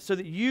defense, so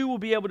that you will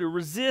be able to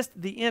resist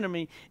the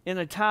enemy in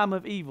a time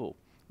of evil.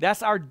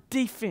 That's our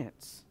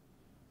defense.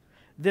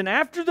 Then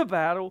after the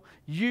battle,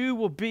 you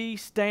will be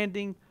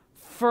standing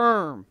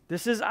firm.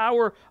 This is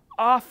our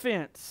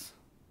offense.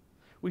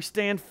 We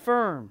stand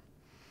firm.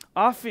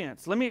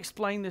 Offense. Let me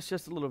explain this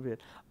just a little bit.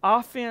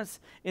 offense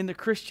in the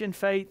Christian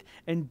faith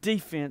and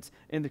defense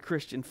in the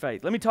Christian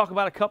faith. Let me talk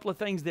about a couple of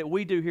things that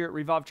we do here at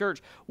Revolve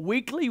Church.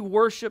 Weekly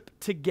worship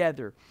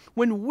together.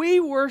 When we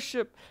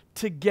worship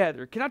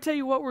together, can I tell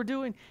you what we're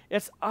doing?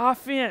 It's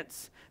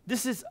offense.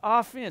 This is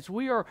offense.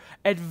 We are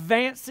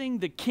advancing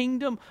the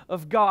kingdom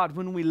of God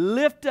when we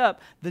lift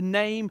up the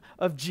name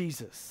of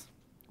Jesus.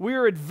 We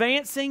are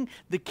advancing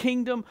the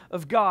kingdom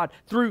of God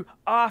through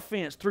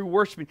offense, through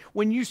worshiping.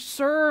 When you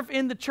serve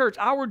in the church,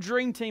 our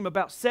dream team,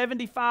 about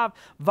 75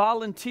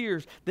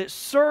 volunteers that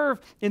serve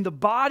in the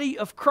body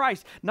of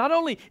Christ. Not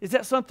only is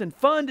that something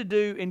fun to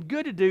do and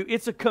good to do,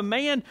 it's a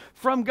command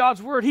from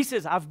God's word. He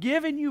says, I've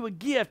given you a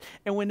gift,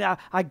 and when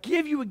I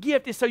give you a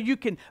gift, it's so you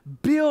can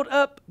build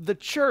up the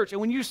church. And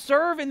when you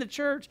serve in the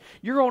church,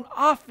 you're on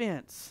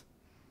offense.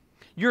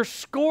 You're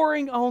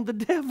scoring on the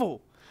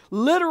devil.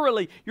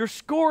 Literally, you're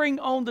scoring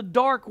on the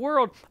dark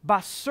world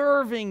by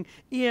serving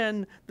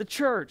in the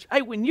church.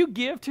 Hey, when you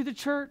give to the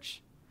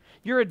church,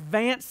 you're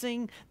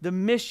advancing the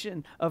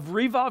mission of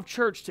Revolve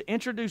Church to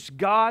introduce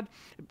God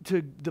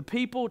to the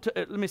people.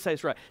 Let me say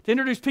this right. To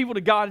introduce people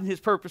to God and His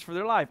purpose for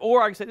their life.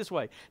 Or I can say it this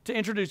way. To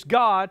introduce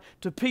God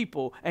to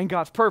people and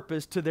God's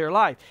purpose to their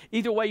life.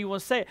 Either way you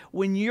want to say it.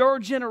 When your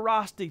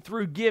generosity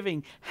through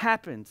giving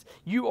happens,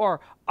 you are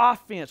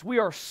offense. We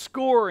are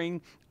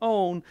scoring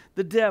on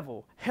the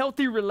devil.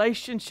 Healthy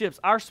relationships,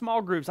 our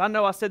small groups. I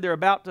know I said they're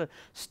about to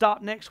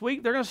stop next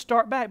week. They're going to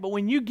start back. But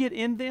when you get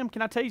in them,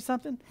 can I tell you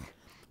something?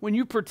 When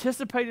you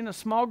participate in a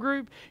small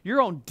group,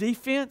 you're on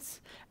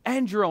defense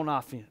and you're on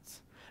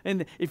offense.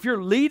 And if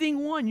you're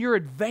leading one, you're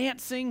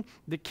advancing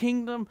the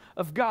kingdom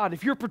of God.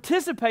 If you're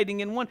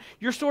participating in one,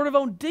 you're sort of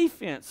on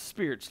defense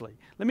spiritually.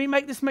 Let me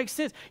make this make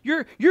sense.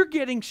 You're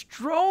getting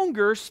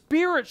stronger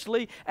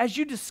spiritually as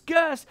you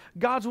discuss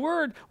God's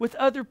word with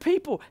other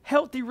people,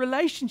 healthy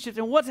relationships.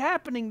 And what's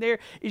happening there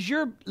is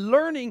you're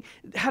learning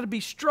how to be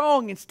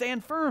strong and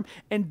stand firm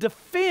and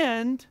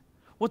defend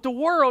what the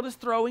world is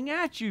throwing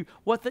at you,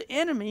 what the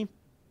enemy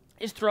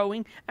is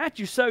throwing at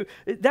you. So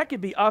that could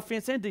be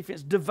offense and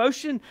defense.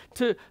 Devotion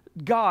to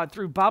God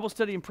through Bible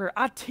study and prayer.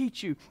 I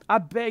teach you, I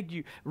beg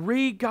you,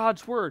 read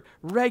God's word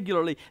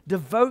regularly.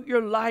 Devote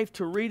your life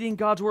to reading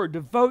God's word.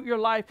 Devote your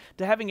life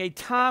to having a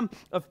time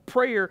of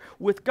prayer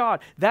with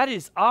God. That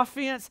is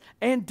offense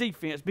and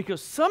defense,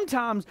 because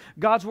sometimes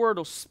God's word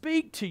will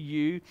speak to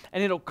you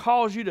and it'll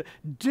cause you to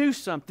do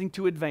something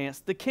to advance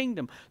the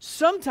kingdom.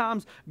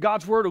 Sometimes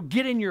God's word will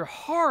get in your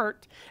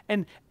heart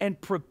and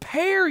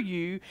prepare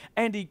you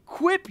and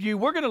equip you.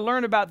 We're going to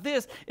learn about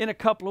this in a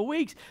couple of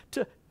weeks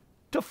to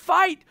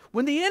fight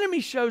when the enemy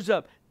shows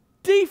up,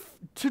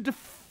 to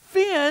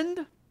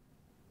defend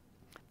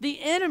the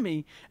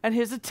enemy and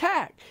his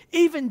attack.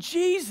 Even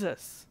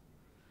Jesus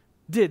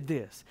did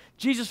this.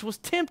 Jesus was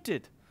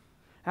tempted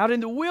out in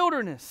the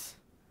wilderness.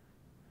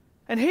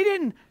 And he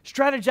didn't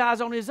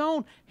strategize on his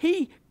own.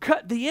 He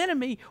cut the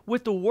enemy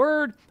with the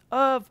word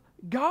of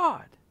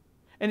God.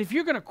 And if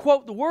you're going to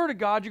quote the Word of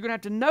God, you're going to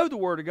have to know the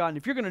Word of God. And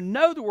if you're going to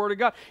know the Word of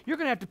God, you're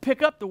going to have to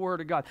pick up the Word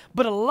of God.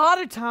 But a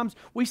lot of times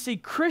we see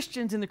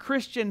Christians in the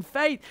Christian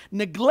faith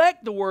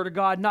neglect the Word of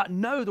God, not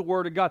know the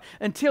Word of God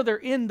until they're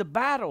in the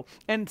battle.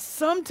 And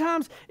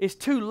sometimes it's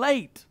too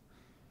late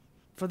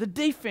for the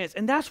defense.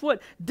 And that's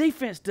what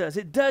defense does.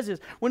 It does is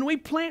when we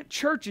plant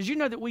churches, you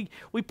know that we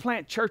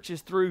plant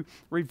churches through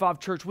Revolve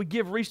Church. We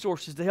give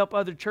resources to help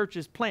other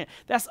churches plant.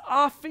 That's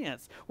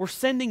offense. We're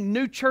sending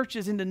new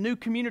churches into new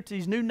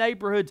communities, new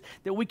neighborhoods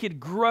that we could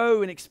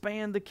grow and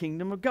expand the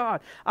kingdom of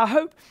God. I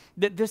hope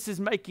that this is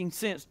making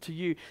sense to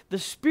you. The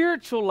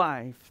spiritual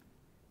life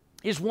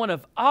is one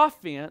of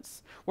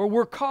offense, where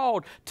we're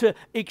called to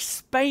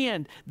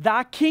expand.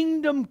 Thy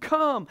kingdom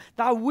come,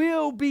 thy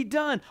will be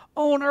done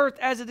on earth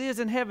as it is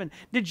in heaven.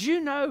 Did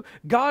you know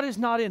God is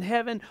not in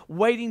heaven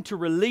waiting to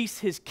release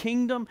His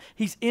kingdom?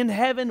 He's in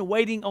heaven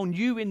waiting on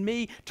you and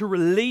me to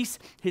release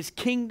His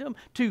kingdom,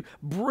 to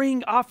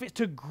bring offense,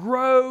 to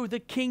grow the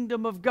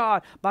kingdom of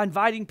God by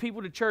inviting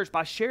people to church,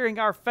 by sharing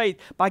our faith,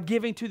 by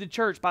giving to the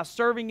church, by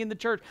serving in the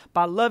church,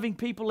 by loving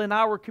people in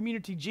our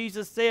community.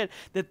 Jesus said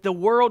that the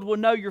world will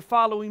know you're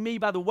following me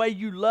by the way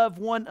you love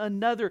one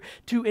another,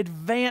 to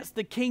advance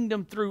the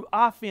kingdom through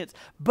offense.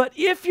 But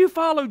if you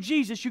follow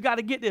Jesus, you got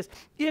to get this.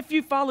 If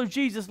you follow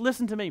Jesus,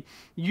 listen to me,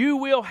 you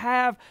will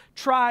have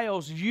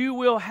trials. You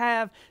will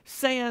have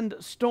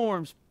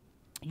sandstorms.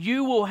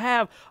 You will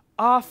have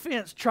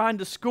offense trying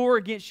to score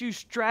against you,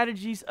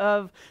 strategies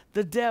of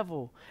the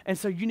devil. And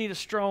so you need a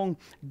strong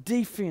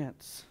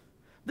defense.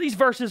 These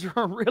verses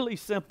are really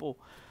simple.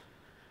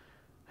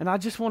 And I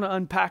just want to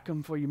unpack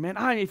them for you, man.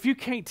 If you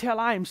can't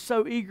tell, I am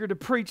so eager to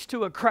preach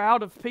to a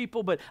crowd of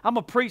people, but I'm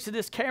going to preach to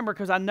this camera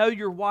because I know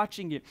you're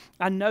watching it.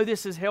 I know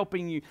this is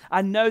helping you.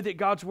 I know that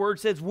God's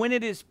word says when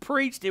it is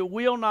preached, it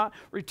will not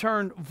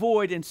return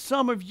void. And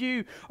some of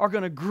you are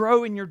going to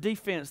grow in your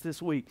defense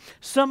this week.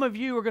 Some of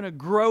you are going to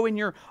grow in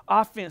your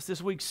offense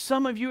this week.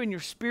 Some of you in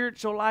your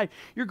spiritual life,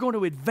 you're going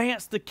to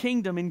advance the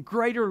kingdom in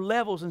greater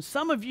levels. And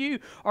some of you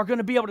are going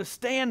to be able to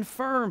stand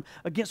firm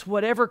against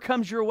whatever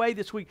comes your way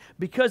this week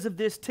because of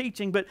this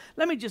teaching. But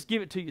let me just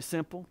give it to you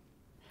simple.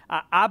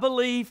 I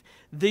believe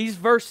these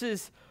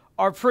verses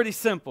are pretty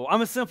simple.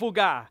 I'm a simple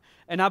guy,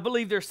 and I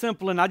believe they're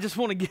simple, and I just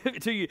want to give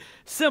it to you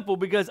simple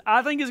because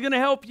I think it's going to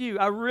help you.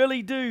 I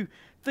really do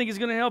think it's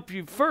going to help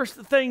you. First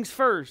things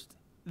first,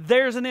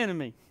 there's an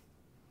enemy.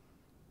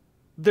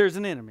 There's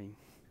an enemy.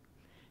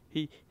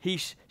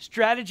 He's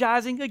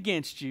strategizing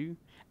against you,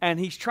 and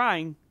he's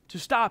trying to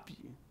stop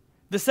you.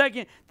 The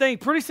second thing,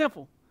 pretty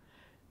simple.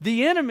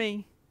 The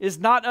enemy is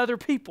not other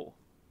people.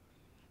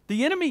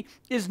 The enemy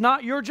is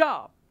not your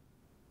job.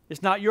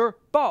 It's not your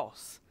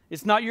boss.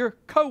 It's not your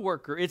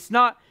coworker. It's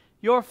not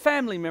your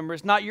family member.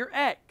 It's not your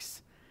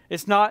ex.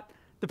 It's not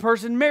the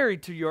person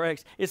married to your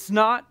ex. It's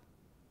not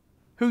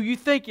who you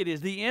think it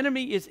is. The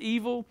enemy is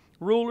evil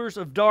rulers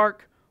of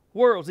dark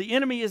worlds. The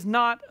enemy is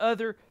not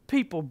other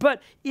people.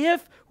 But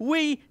if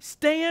we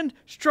stand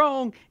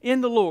strong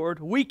in the Lord,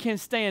 we can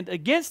stand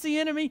against the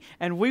enemy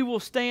and we will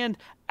stand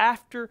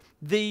after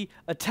the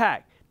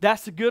attack.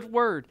 That's a good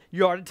word.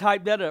 You ought to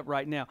type that up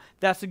right now.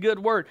 That's a good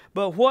word.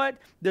 But what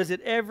does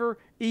it ever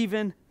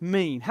even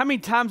mean? How many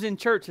times in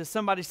church has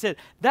somebody said,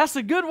 that's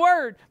a good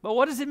word, but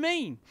what does it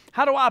mean?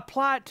 How do I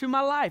apply it to my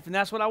life? And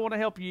that's what I want to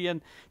help you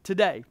in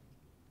today.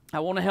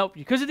 I want to help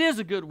you because it is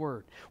a good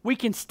word. We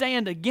can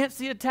stand against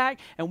the attack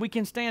and we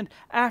can stand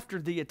after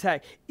the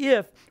attack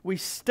if we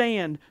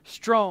stand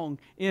strong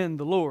in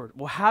the Lord.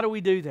 Well, how do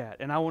we do that?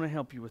 And I want to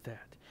help you with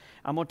that.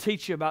 I'm going to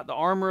teach you about the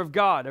armor of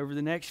God over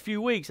the next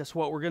few weeks. That's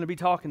what we're going to be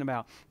talking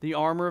about, the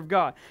armor of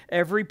God.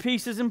 Every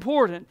piece is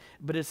important,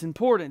 but it's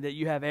important that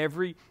you have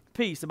every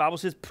piece. The Bible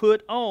says,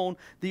 put on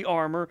the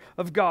armor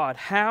of God.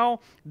 How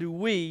do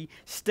we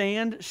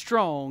stand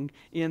strong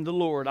in the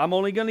Lord? I'm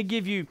only going to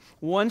give you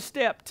one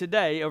step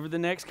today. Over the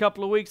next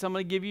couple of weeks, I'm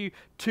going to give you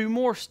two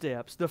more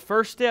steps. The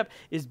first step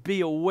is be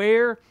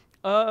aware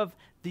of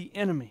the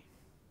enemy.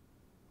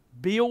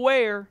 Be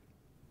aware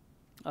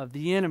of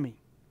the enemy.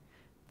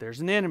 There's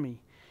an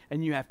enemy,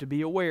 and you have to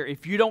be aware.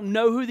 If you don't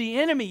know who the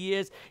enemy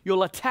is,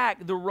 you'll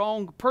attack the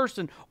wrong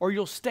person, or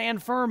you'll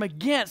stand firm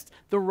against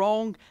the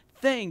wrong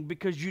thing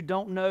because you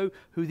don't know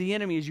who the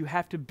enemy is. You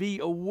have to be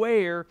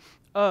aware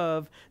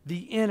of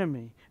the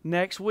enemy.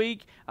 Next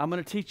week, I'm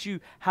going to teach you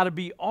how to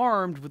be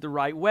armed with the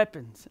right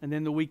weapons. And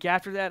then the week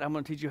after that, I'm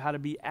going to teach you how to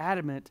be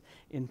adamant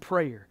in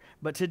prayer.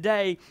 But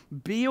today,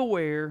 be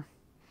aware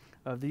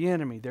of the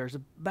enemy. There's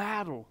a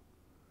battle.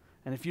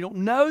 And if you don't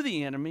know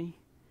the enemy,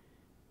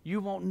 you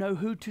won't know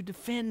who to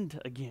defend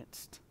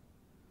against.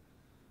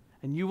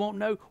 And you won't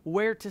know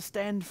where to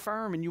stand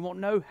firm, and you won't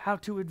know how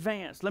to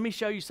advance. Let me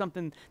show you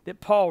something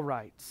that Paul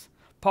writes.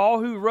 Paul,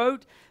 who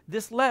wrote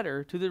this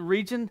letter to the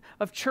region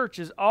of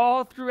churches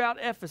all throughout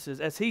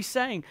Ephesus, as he's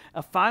saying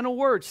a final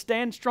word,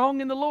 stand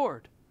strong in the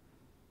Lord.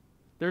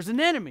 There's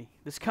an enemy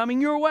that's coming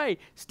your way.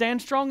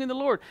 Stand strong in the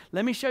Lord.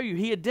 Let me show you.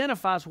 He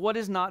identifies what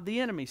is not the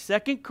enemy.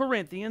 2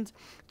 Corinthians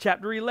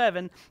chapter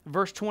 11,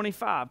 verse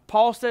 25.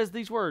 Paul says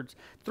these words,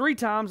 3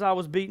 times I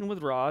was beaten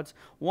with rods.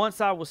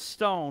 Once I was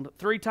stoned.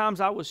 3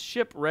 times I was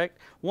shipwrecked.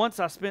 Once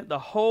I spent the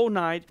whole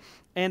night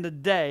and a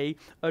day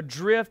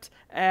adrift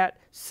at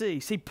sea.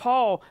 See,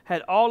 Paul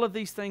had all of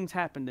these things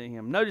happen to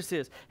him. Notice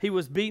this. He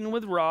was beaten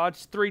with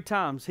rods 3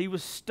 times. He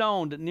was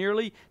stoned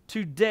nearly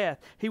to death.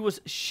 He was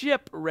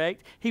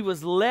shipwrecked. He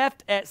was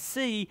left at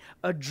sea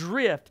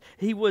adrift.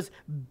 He was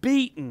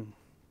beaten.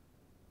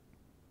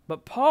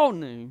 But Paul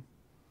knew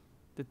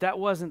that that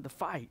wasn't the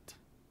fight.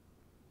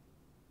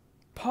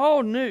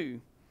 Paul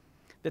knew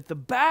that the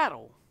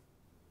battle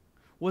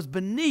was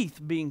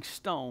beneath being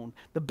stoned.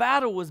 The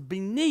battle was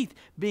beneath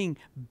being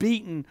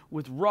beaten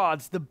with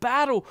rods. The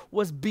battle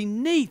was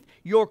beneath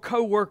your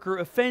coworker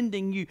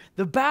offending you.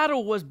 The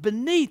battle was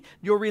beneath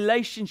your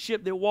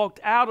relationship that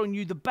walked out on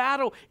you. The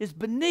battle is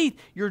beneath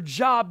your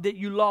job that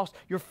you lost,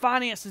 your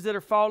finances that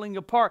are falling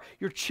apart,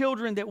 your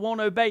children that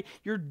won't obey.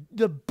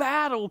 The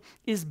battle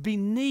is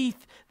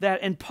beneath that.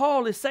 And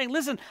Paul is saying,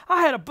 listen,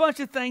 I had a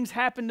bunch of things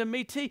happen to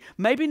me too.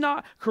 Maybe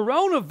not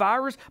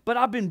coronavirus, but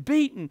I've been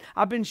beaten.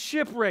 I've been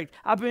shipwrecked.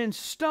 I've been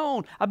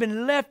stoned. I've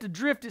been left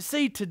adrift at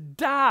sea to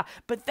die.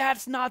 But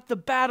that's not the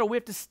battle. We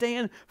have to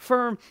stand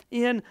firm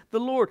in the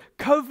Lord.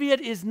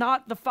 COVID is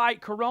not the fight.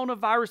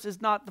 Coronavirus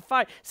is not the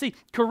fight. See,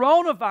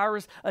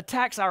 coronavirus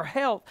attacks our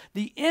health.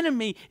 The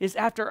enemy is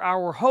after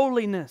our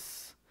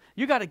holiness.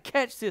 You got to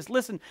catch this.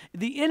 Listen,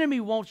 the enemy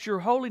wants your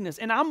holiness.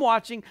 And I'm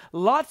watching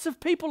lots of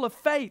people of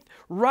faith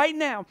right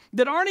now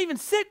that aren't even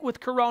sick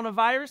with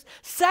coronavirus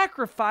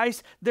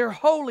sacrifice their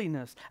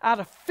holiness out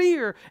of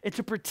fear and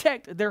to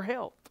protect their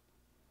health.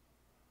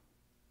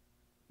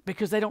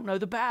 Because they don't know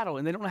the battle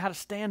and they don't know how to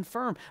stand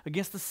firm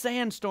against the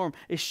sandstorm.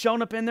 It's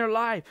shown up in their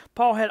life.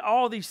 Paul had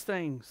all these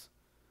things.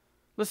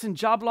 Listen,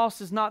 job loss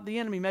is not the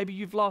enemy. Maybe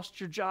you've lost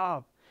your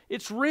job.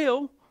 It's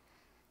real,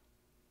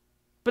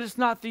 but it's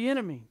not the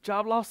enemy.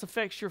 Job loss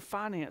affects your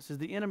finances.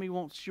 The enemy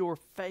wants your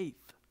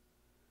faith.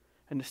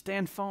 And to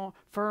stand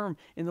firm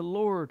in the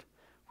Lord,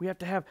 we have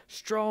to have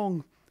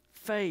strong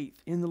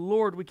faith. In the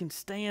Lord, we can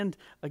stand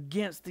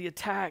against the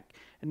attack.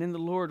 And in the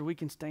Lord, we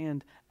can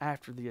stand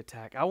after the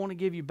attack. I want to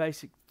give you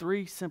basic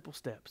 3 simple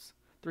steps.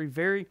 3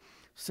 very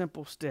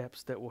simple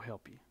steps that will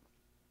help you.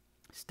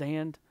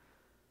 Stand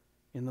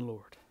in the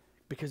Lord.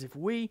 Because if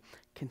we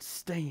can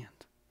stand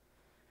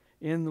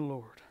in the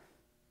Lord,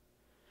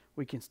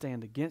 we can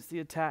stand against the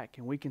attack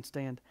and we can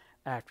stand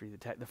after the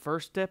attack. The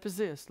first step is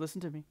this.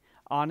 Listen to me.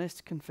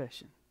 Honest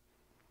confession.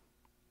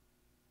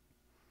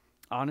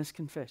 Honest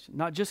confession.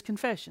 Not just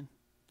confession.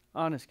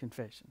 Honest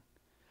confession.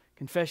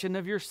 Confession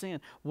of your sin.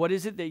 What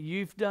is it that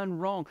you've done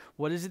wrong?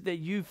 What is it that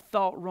you've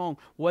thought wrong?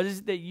 What is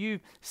it that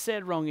you've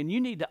said wrong? And you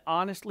need to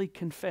honestly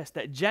confess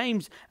that.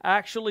 James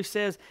actually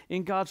says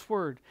in God's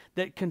Word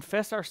that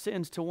confess our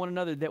sins to one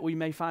another that we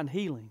may find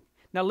healing.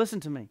 Now listen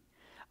to me.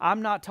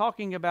 I'm not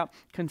talking about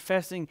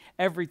confessing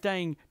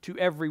everything to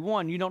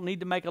everyone. You don't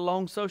need to make a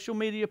long social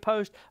media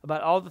post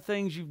about all the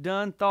things you've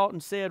done, thought,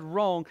 and said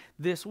wrong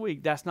this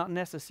week. That's not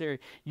necessary.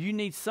 You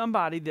need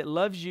somebody that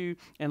loves you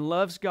and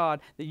loves God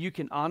that you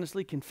can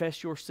honestly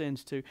confess your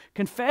sins to.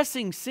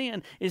 Confessing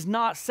sin is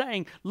not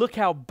saying, look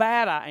how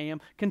bad I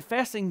am.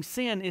 Confessing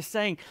sin is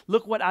saying,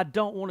 look what I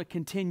don't want to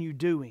continue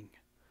doing.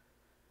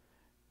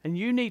 And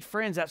you need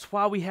friends. That's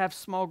why we have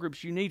small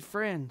groups. You need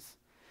friends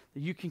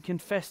that you can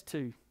confess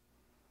to.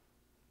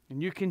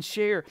 And you can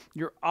share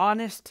your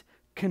honest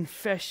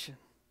confession.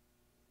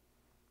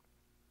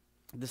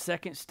 The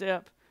second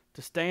step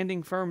to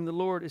standing firm in the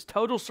Lord is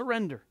total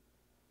surrender.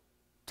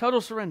 Total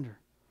surrender.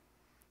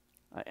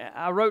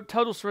 I wrote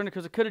total surrender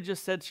because I could have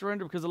just said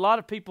surrender, because a lot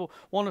of people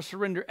want to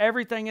surrender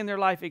everything in their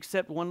life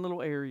except one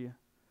little area.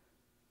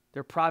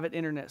 Their private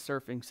internet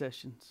surfing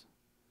sessions.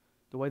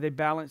 The way they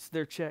balance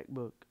their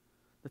checkbook.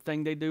 The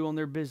thing they do on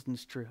their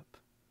business trip.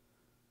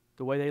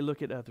 The way they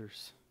look at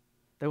others.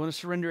 They want to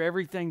surrender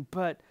everything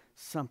but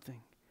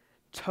something.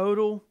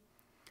 Total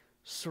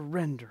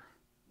surrender.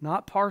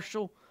 Not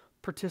partial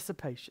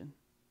participation.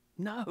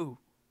 No.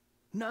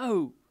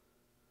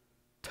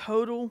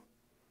 Total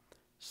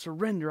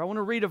surrender. I want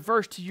to read a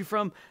verse to you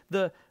from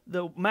the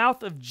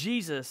mouth of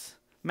Jesus.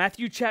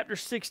 Matthew chapter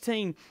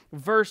 16,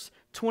 verse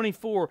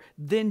 24.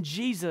 Then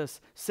Jesus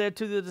said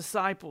to the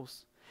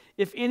disciples,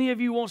 if any of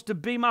you wants to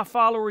be my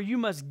follower, you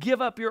must give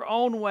up your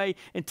own way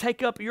and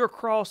take up your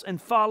cross and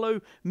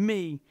follow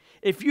me.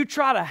 If you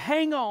try to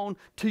hang on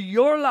to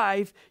your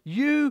life,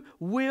 you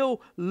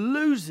will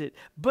lose it.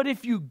 But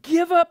if you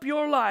give up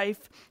your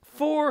life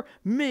for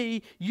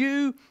me,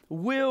 you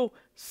will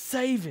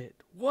save it.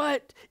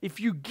 What? If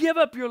you give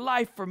up your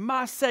life for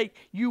my sake,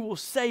 you will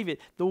save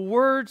it. The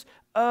words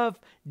of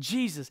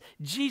Jesus.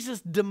 Jesus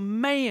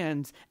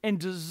demands and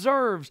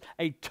deserves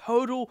a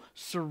total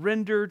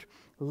surrendered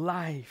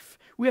life.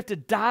 We have to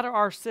die to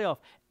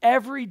ourselves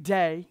every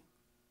day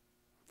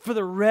for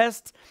the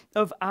rest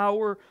of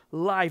our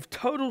life.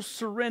 Total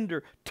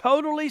surrender.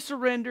 Totally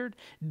surrendered.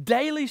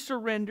 Daily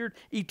surrendered.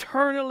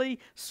 Eternally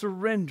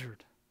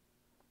surrendered.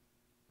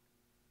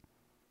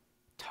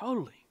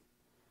 Totally.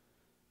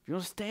 If you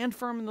want to stand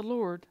firm in the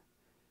Lord,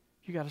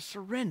 you got to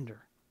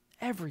surrender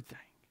everything.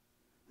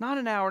 Not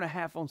an hour and a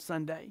half on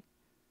Sunday.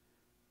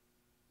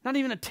 Not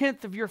even a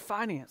tenth of your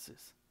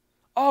finances.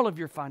 All of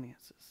your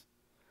finances.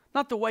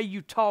 Not the way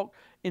you talk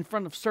in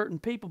front of certain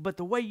people, but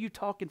the way you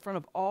talk in front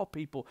of all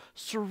people.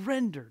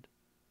 Surrendered.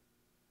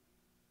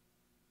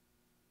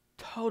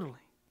 Totally.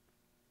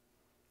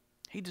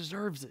 He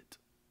deserves it.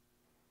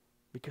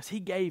 Because He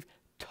gave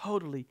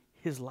totally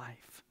His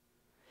life.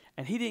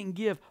 And He didn't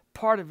give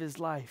part of His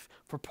life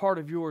for part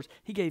of yours.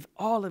 He gave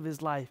all of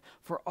His life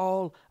for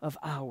all of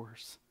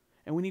ours.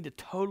 And we need to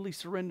totally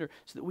surrender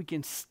so that we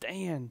can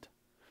stand.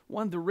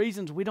 One of the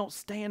reasons we don't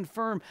stand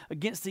firm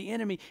against the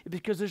enemy is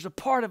because there's a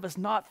part of us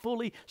not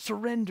fully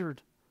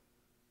surrendered.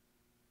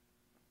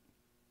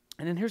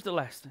 And then here's the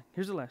last thing.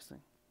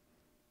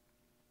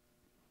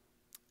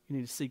 You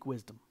need to seek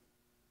wisdom.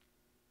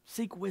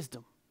 Seek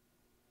wisdom.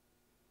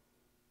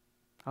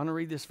 I want to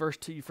read this verse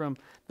to you from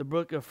the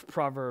book of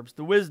Proverbs,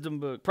 the wisdom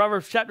book.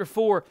 Proverbs chapter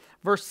 4,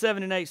 verse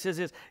 7 and 8 says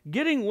this,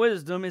 getting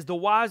wisdom is the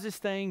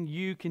wisest thing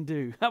you can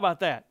do. How about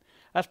that?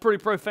 That's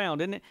pretty profound,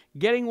 isn't it?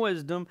 Getting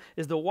wisdom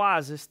is the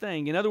wisest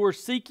thing. In other words,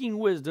 seeking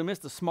wisdom is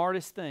the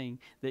smartest thing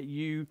that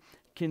you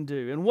can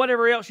do. And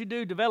whatever else you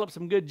do, develop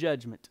some good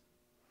judgment.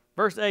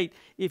 Verse 8,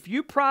 if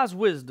you prize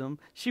wisdom,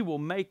 she will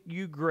make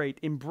you great.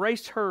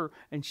 Embrace her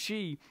and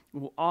she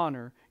will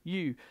honor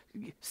you.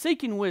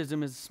 Seeking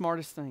wisdom is the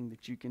smartest thing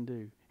that you can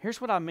do. Here's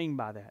what I mean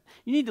by that.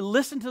 You need to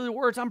listen to the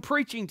words I'm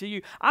preaching to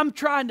you. I'm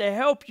trying to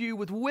help you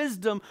with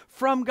wisdom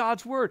from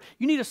God's Word.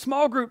 You need a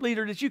small group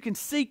leader that you can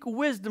seek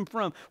wisdom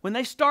from. When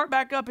they start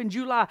back up in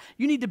July,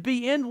 you need to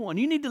be in one.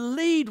 You need to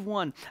lead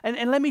one.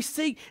 And let me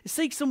seek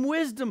some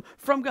wisdom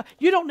from God.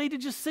 You don't need to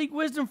just seek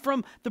wisdom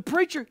from the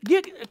preacher.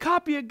 Get a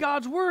copy of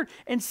God's Word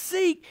and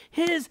seek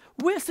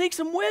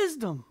some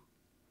wisdom.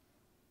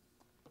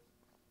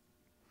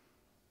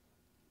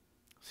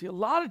 See, a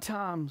lot of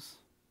times,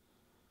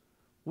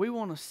 we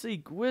want to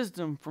seek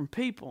wisdom from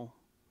people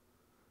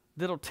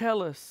that'll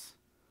tell us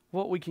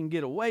what we can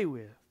get away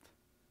with.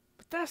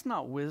 But that's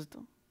not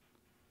wisdom.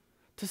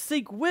 To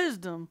seek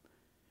wisdom,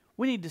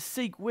 we need to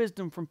seek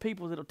wisdom from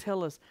people that'll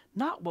tell us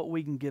not what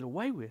we can get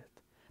away with,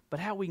 but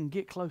how we can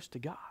get close to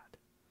God.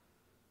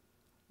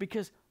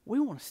 Because we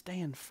want to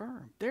stand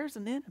firm. There's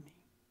an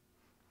enemy.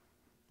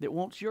 that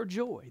wants your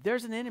joy.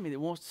 There's an enemy that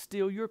wants to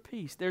steal your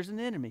peace. There's an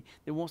enemy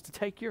that wants to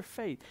take your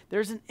faith.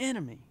 There's an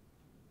enemy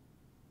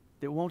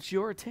that wants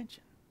your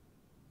attention.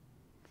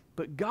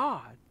 But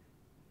God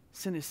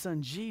sent His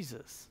Son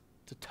Jesus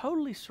to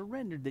totally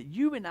surrender, that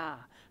you and I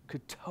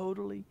could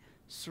totally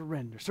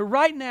surrender. So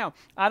right now,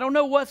 I don't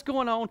know what's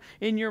going on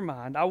in your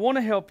mind. I want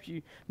to help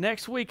you.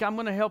 Next week, I'm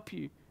going to help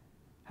you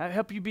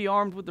be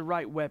armed with the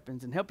right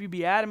weapons and help you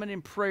be adamant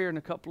in prayer in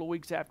a couple of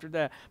weeks after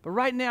that. But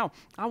right now,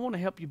 I want to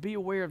help you be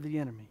aware of the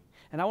enemy,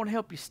 and I want to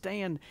help you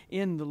stand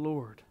in the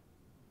Lord.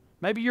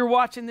 Maybe you're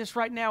watching this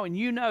right now, and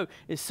you know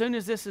as soon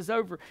as this is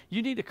over,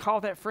 you need to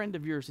call that friend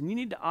of yours, and you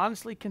need to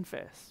honestly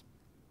confess,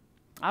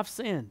 I've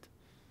sinned.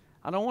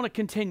 I don't want to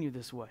continue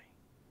this way.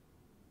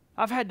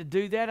 I've had to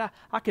do that.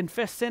 I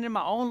confessed sin in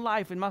my own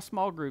life in my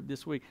small group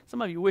this week.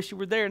 Some of you wish you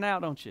were there now,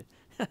 don't you?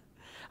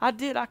 I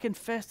did. I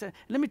confessed it.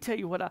 Let me tell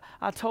you what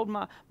I told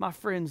my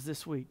friends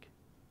this week,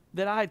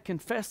 that I had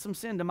confessed some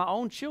sin to my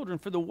own children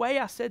for the way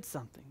I said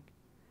something.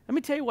 Let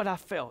me tell you what I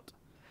felt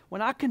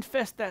when I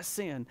confessed that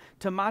sin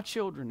to my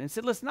children and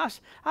said, listen,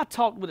 I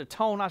talked with a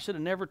tone I should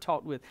have never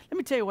talked with. Let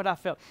me tell you what I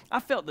felt. I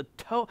felt the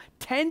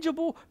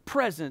tangible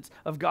presence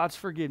of God's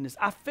forgiveness.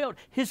 I felt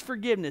His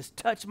forgiveness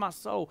touch my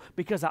soul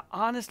because I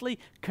honestly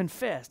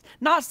confessed.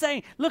 Not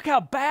saying, look how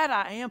bad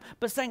I am,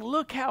 but saying,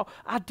 look how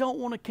I don't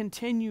want to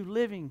continue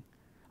living.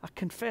 I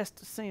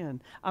confessed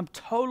sin. I'm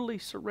totally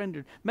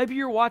surrendered. Maybe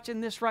you're watching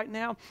this right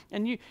now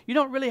and you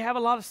don't really have a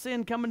lot of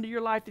sin coming to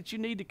your life that you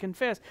need to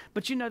confess,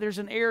 but you know there's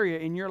an area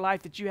in your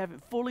life that you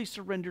haven't fully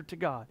surrendered to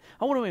God.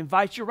 I want to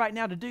invite you right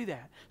now to do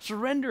that.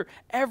 Surrender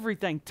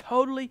everything.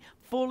 Totally,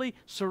 fully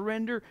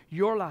surrender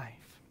your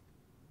life.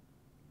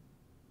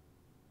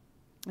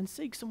 And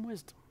seek some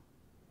wisdom.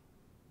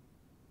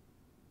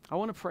 I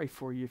want to pray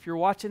for you. If you're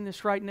watching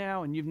this right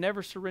now and you've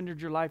never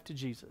surrendered your life to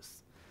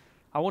Jesus,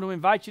 I want to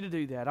invite you to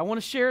do that. I want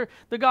to share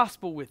the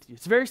gospel with you.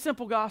 It's a very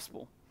simple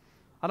gospel.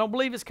 I don't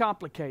believe it's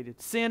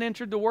complicated. Sin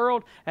entered the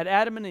world at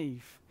Adam and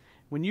Eve.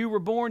 When you were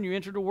born, you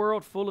entered a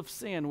world full of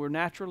sin. We're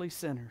naturally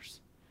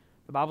sinners.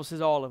 The Bible says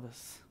all of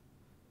us.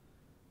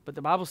 But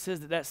the Bible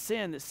says that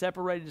sin that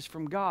separated us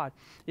from God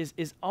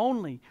is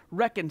only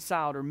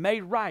reconciled or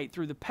made right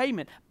through the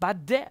payment by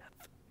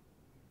death.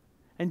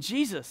 And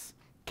Jesus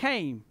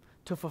came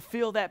to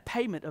fulfill that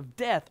payment of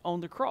death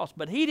on the cross.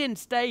 But He didn't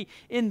stay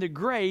in the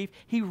grave.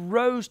 He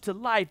rose to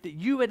life, that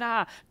you and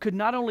I could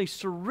not only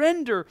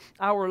surrender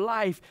our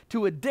life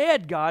to a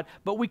dead God,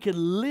 but we could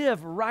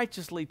live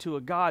righteously to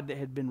a God that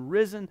had been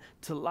risen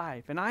to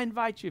life. And I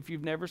invite you, if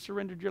you've never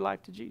surrendered your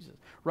life to Jesus,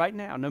 right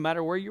now, no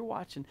matter where you're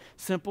watching,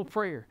 simple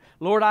prayer.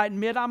 Lord, I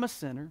admit I'm a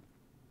sinner.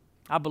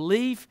 I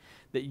believe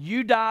that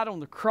you died on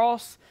the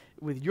cross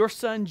with your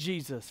Son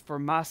Jesus for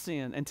my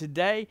sin. And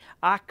today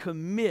I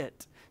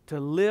commit to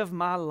live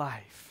my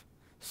life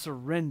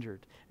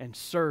surrendered and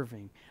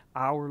serving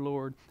our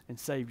Lord and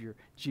Savior,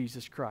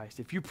 Jesus Christ.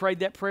 If you prayed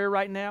that prayer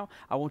right now,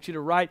 I want you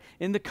to write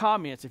in the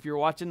comments. If you're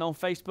watching on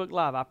Facebook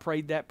Live, I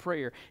prayed that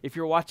prayer. If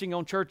you're watching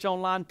on Church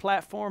Online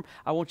platform,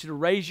 I want you to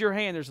raise your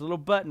hand. There's a little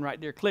button right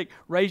there. Click,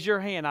 raise your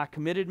hand. I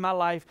committed my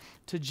life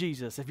to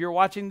Jesus. If you're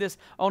watching this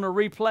on a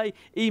replay,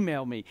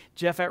 email me,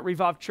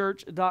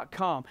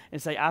 jeff@revolvechurch.com, and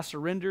say, I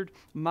surrendered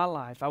my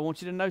life. I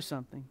want you to know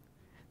something,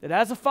 that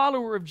as a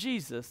follower of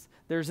Jesus,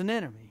 there's an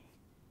enemy,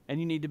 and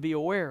you need to be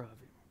aware of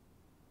him.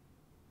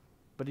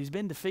 But he's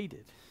been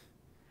defeated,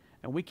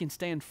 and we can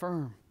stand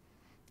firm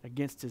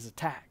against his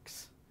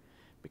attacks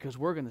because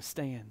we're going to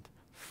stand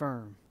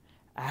firm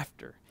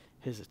after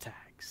his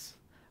attacks.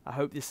 I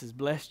hope this has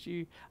blessed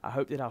you. I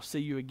hope that I'll see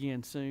you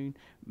again soon.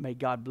 May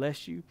God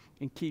bless you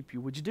and keep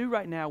you. Would you do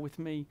right now with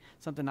me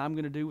something I'm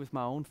going to do with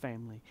my own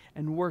family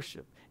and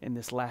worship in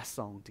this last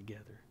song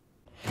together?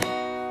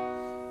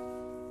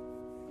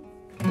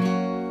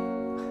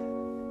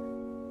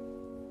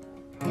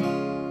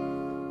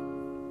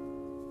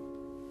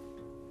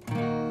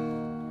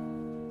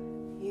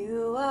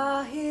 You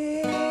are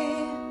here,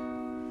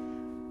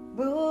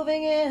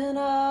 moving in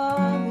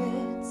our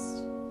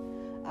midst.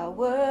 I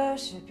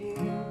worship you.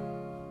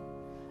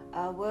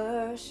 I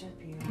worship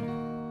you.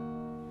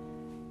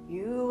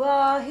 You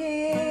are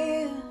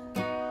here,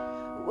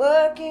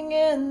 working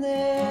in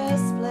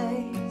this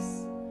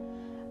place.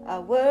 I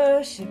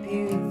worship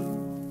you.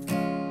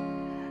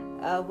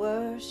 I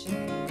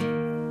worship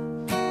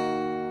you.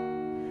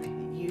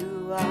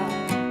 You are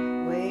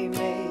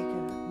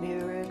waymaker,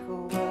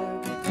 miracle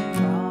worker,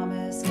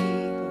 promise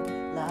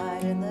keeper,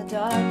 light in the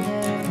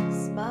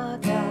darkness. My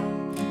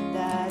God,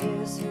 that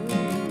is who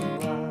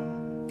you are.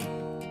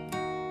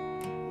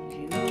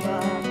 You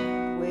are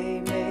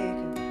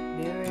waymaker,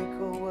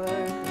 miracle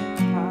worker,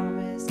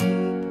 promise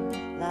keeper,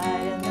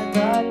 light in the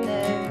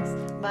darkness.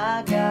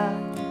 My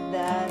God,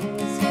 that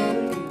is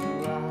who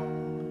you are.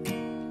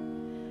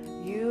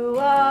 You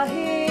are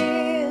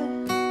here,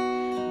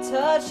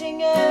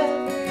 touching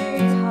every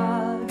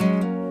heart.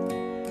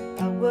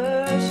 I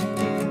worship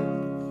you.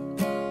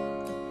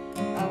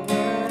 I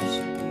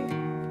worship you.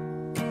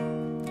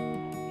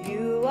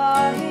 You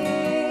are here.